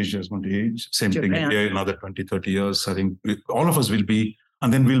 Much of Asia is going to age. Same thing India, another 20, 30 years. I think all of us will be,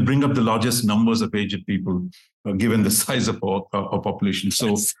 and then we'll bring up the largest numbers of aged people, given the size of our population.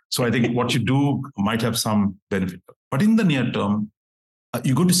 So I think what you do might have some benefit. But in the near term,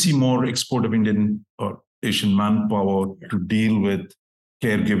 you're going to see more export of Indian or Asian manpower to deal with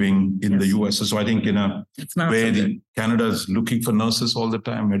caregiving in the US. So I think in a way, Canada is looking for nurses all the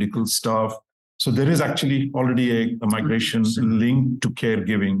time, medical staff. So there is actually already a migration linked to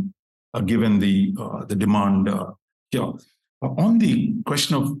caregiving, given the demand here. On the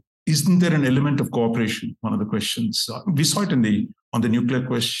question of, isn't there an element of cooperation? One of the questions we saw it on the nuclear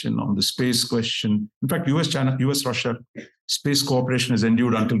question, on the space question. In fact, US-China, US-Russia space cooperation has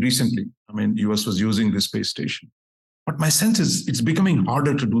endured until recently. I mean, US was using the space station. But my sense is it's becoming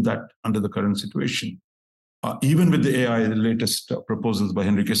harder to do that under the current situation. Even with the AI, the latest proposals by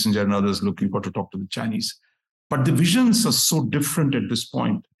Henry Kissinger and others looking for to talk to the Chinese. But the visions are so different at this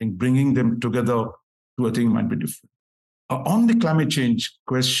point. I think bringing them together to a thing might be different. On the climate change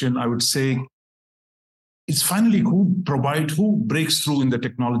question, I would say it's finally who breaks through in the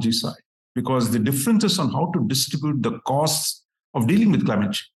technology side, because the differences on how to distribute the costs of dealing with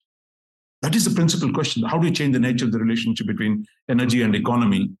climate change. That is the principal question. How do you change the nature of the relationship between energy and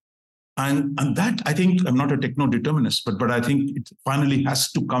economy? And that, I think, I'm not a techno-determinist, but I think it finally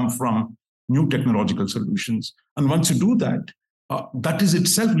has to come from new technological solutions. And once you do that, that is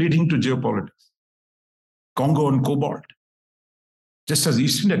itself leading to geopolitics. Congo and cobalt. Just as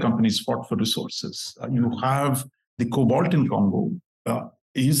East India companies fought for resources, you have the cobalt in Congo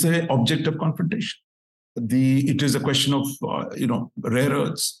is an object of confrontation. It is a question of rare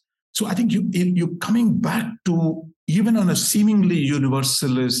earths. So I think you're coming back to, even on a seemingly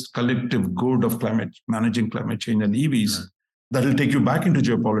universalist collective good of managing climate change and EVs, that will take you back into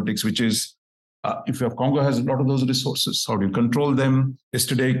geopolitics, which is, if Congo has a lot of those resources, how do you control them?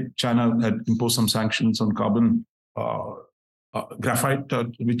 Yesterday, China had imposed some sanctions on carbon, graphite,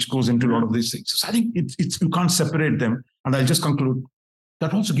 which goes into a lot of these things. So I think you can't separate them. And I'll just conclude,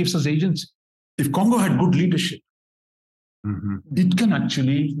 that also gives us agency. If Congo had good leadership, it can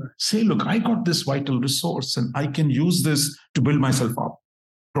actually say, look, I got this vital resource and I can use this to build myself up.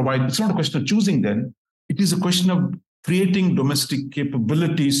 It's not a question of choosing then. It is a question of creating domestic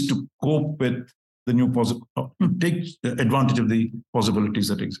capabilities to cope with the new take advantage of the possibilities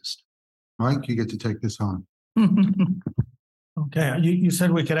that exist. Mike, you get to take this on. Okay, you said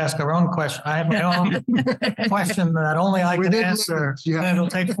we could ask our own question. I have my own question that only I can answer, and it'll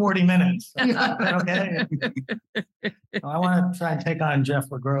take 40 minutes. Okay. I want to try and take on Jeff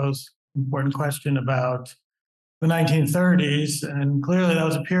LeGros' important question about the 1930s, and clearly that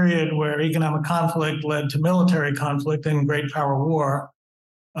was a period where economic conflict led to military conflict and great power war.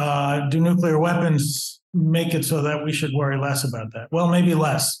 Do nuclear weapons make it so that we should worry less about that? Well, maybe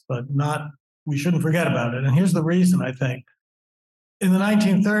less, but we shouldn't forget about it. And here's the reason, I think. In the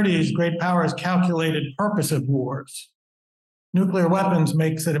 1930s, great powers calculated purposive wars. Nuclear weapons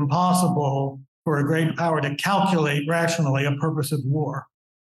makes it impossible for a great power to calculate rationally a purposive war.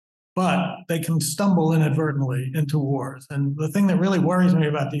 But they can stumble inadvertently into wars. And the thing that really worries me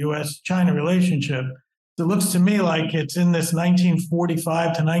about the US-China relationship, it looks to me like it's in this 1945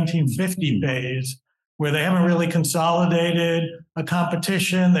 to 1950 phase where they haven't really consolidated a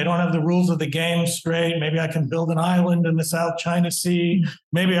competition. They don't have the rules of the game straight. Maybe I can build an island in the South China Sea.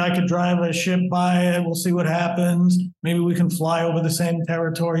 Maybe I could drive a ship by it. We'll see what happens. Maybe we can fly over the same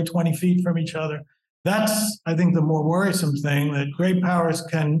territory 20 feet from each other. That's, I think, the more worrisome thing, that great powers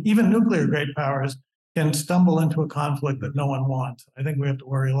can, even nuclear great powers, can stumble into a conflict that no one wants. I think we have to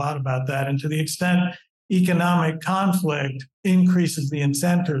worry a lot about that. And to the extent economic conflict increases the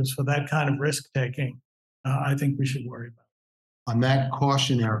incentives for that kind of risk-taking, I think we should worry about it. On that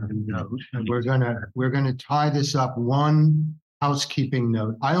cautionary note, we're gonna tie this up. One housekeeping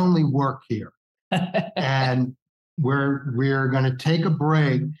note. I only work here, and we're gonna take a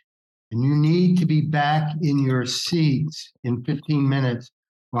break, and you need to be back in your seats in 15 minutes.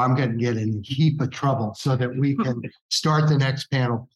 Well, I'm gonna get in a heap of trouble so that we can start the next panel.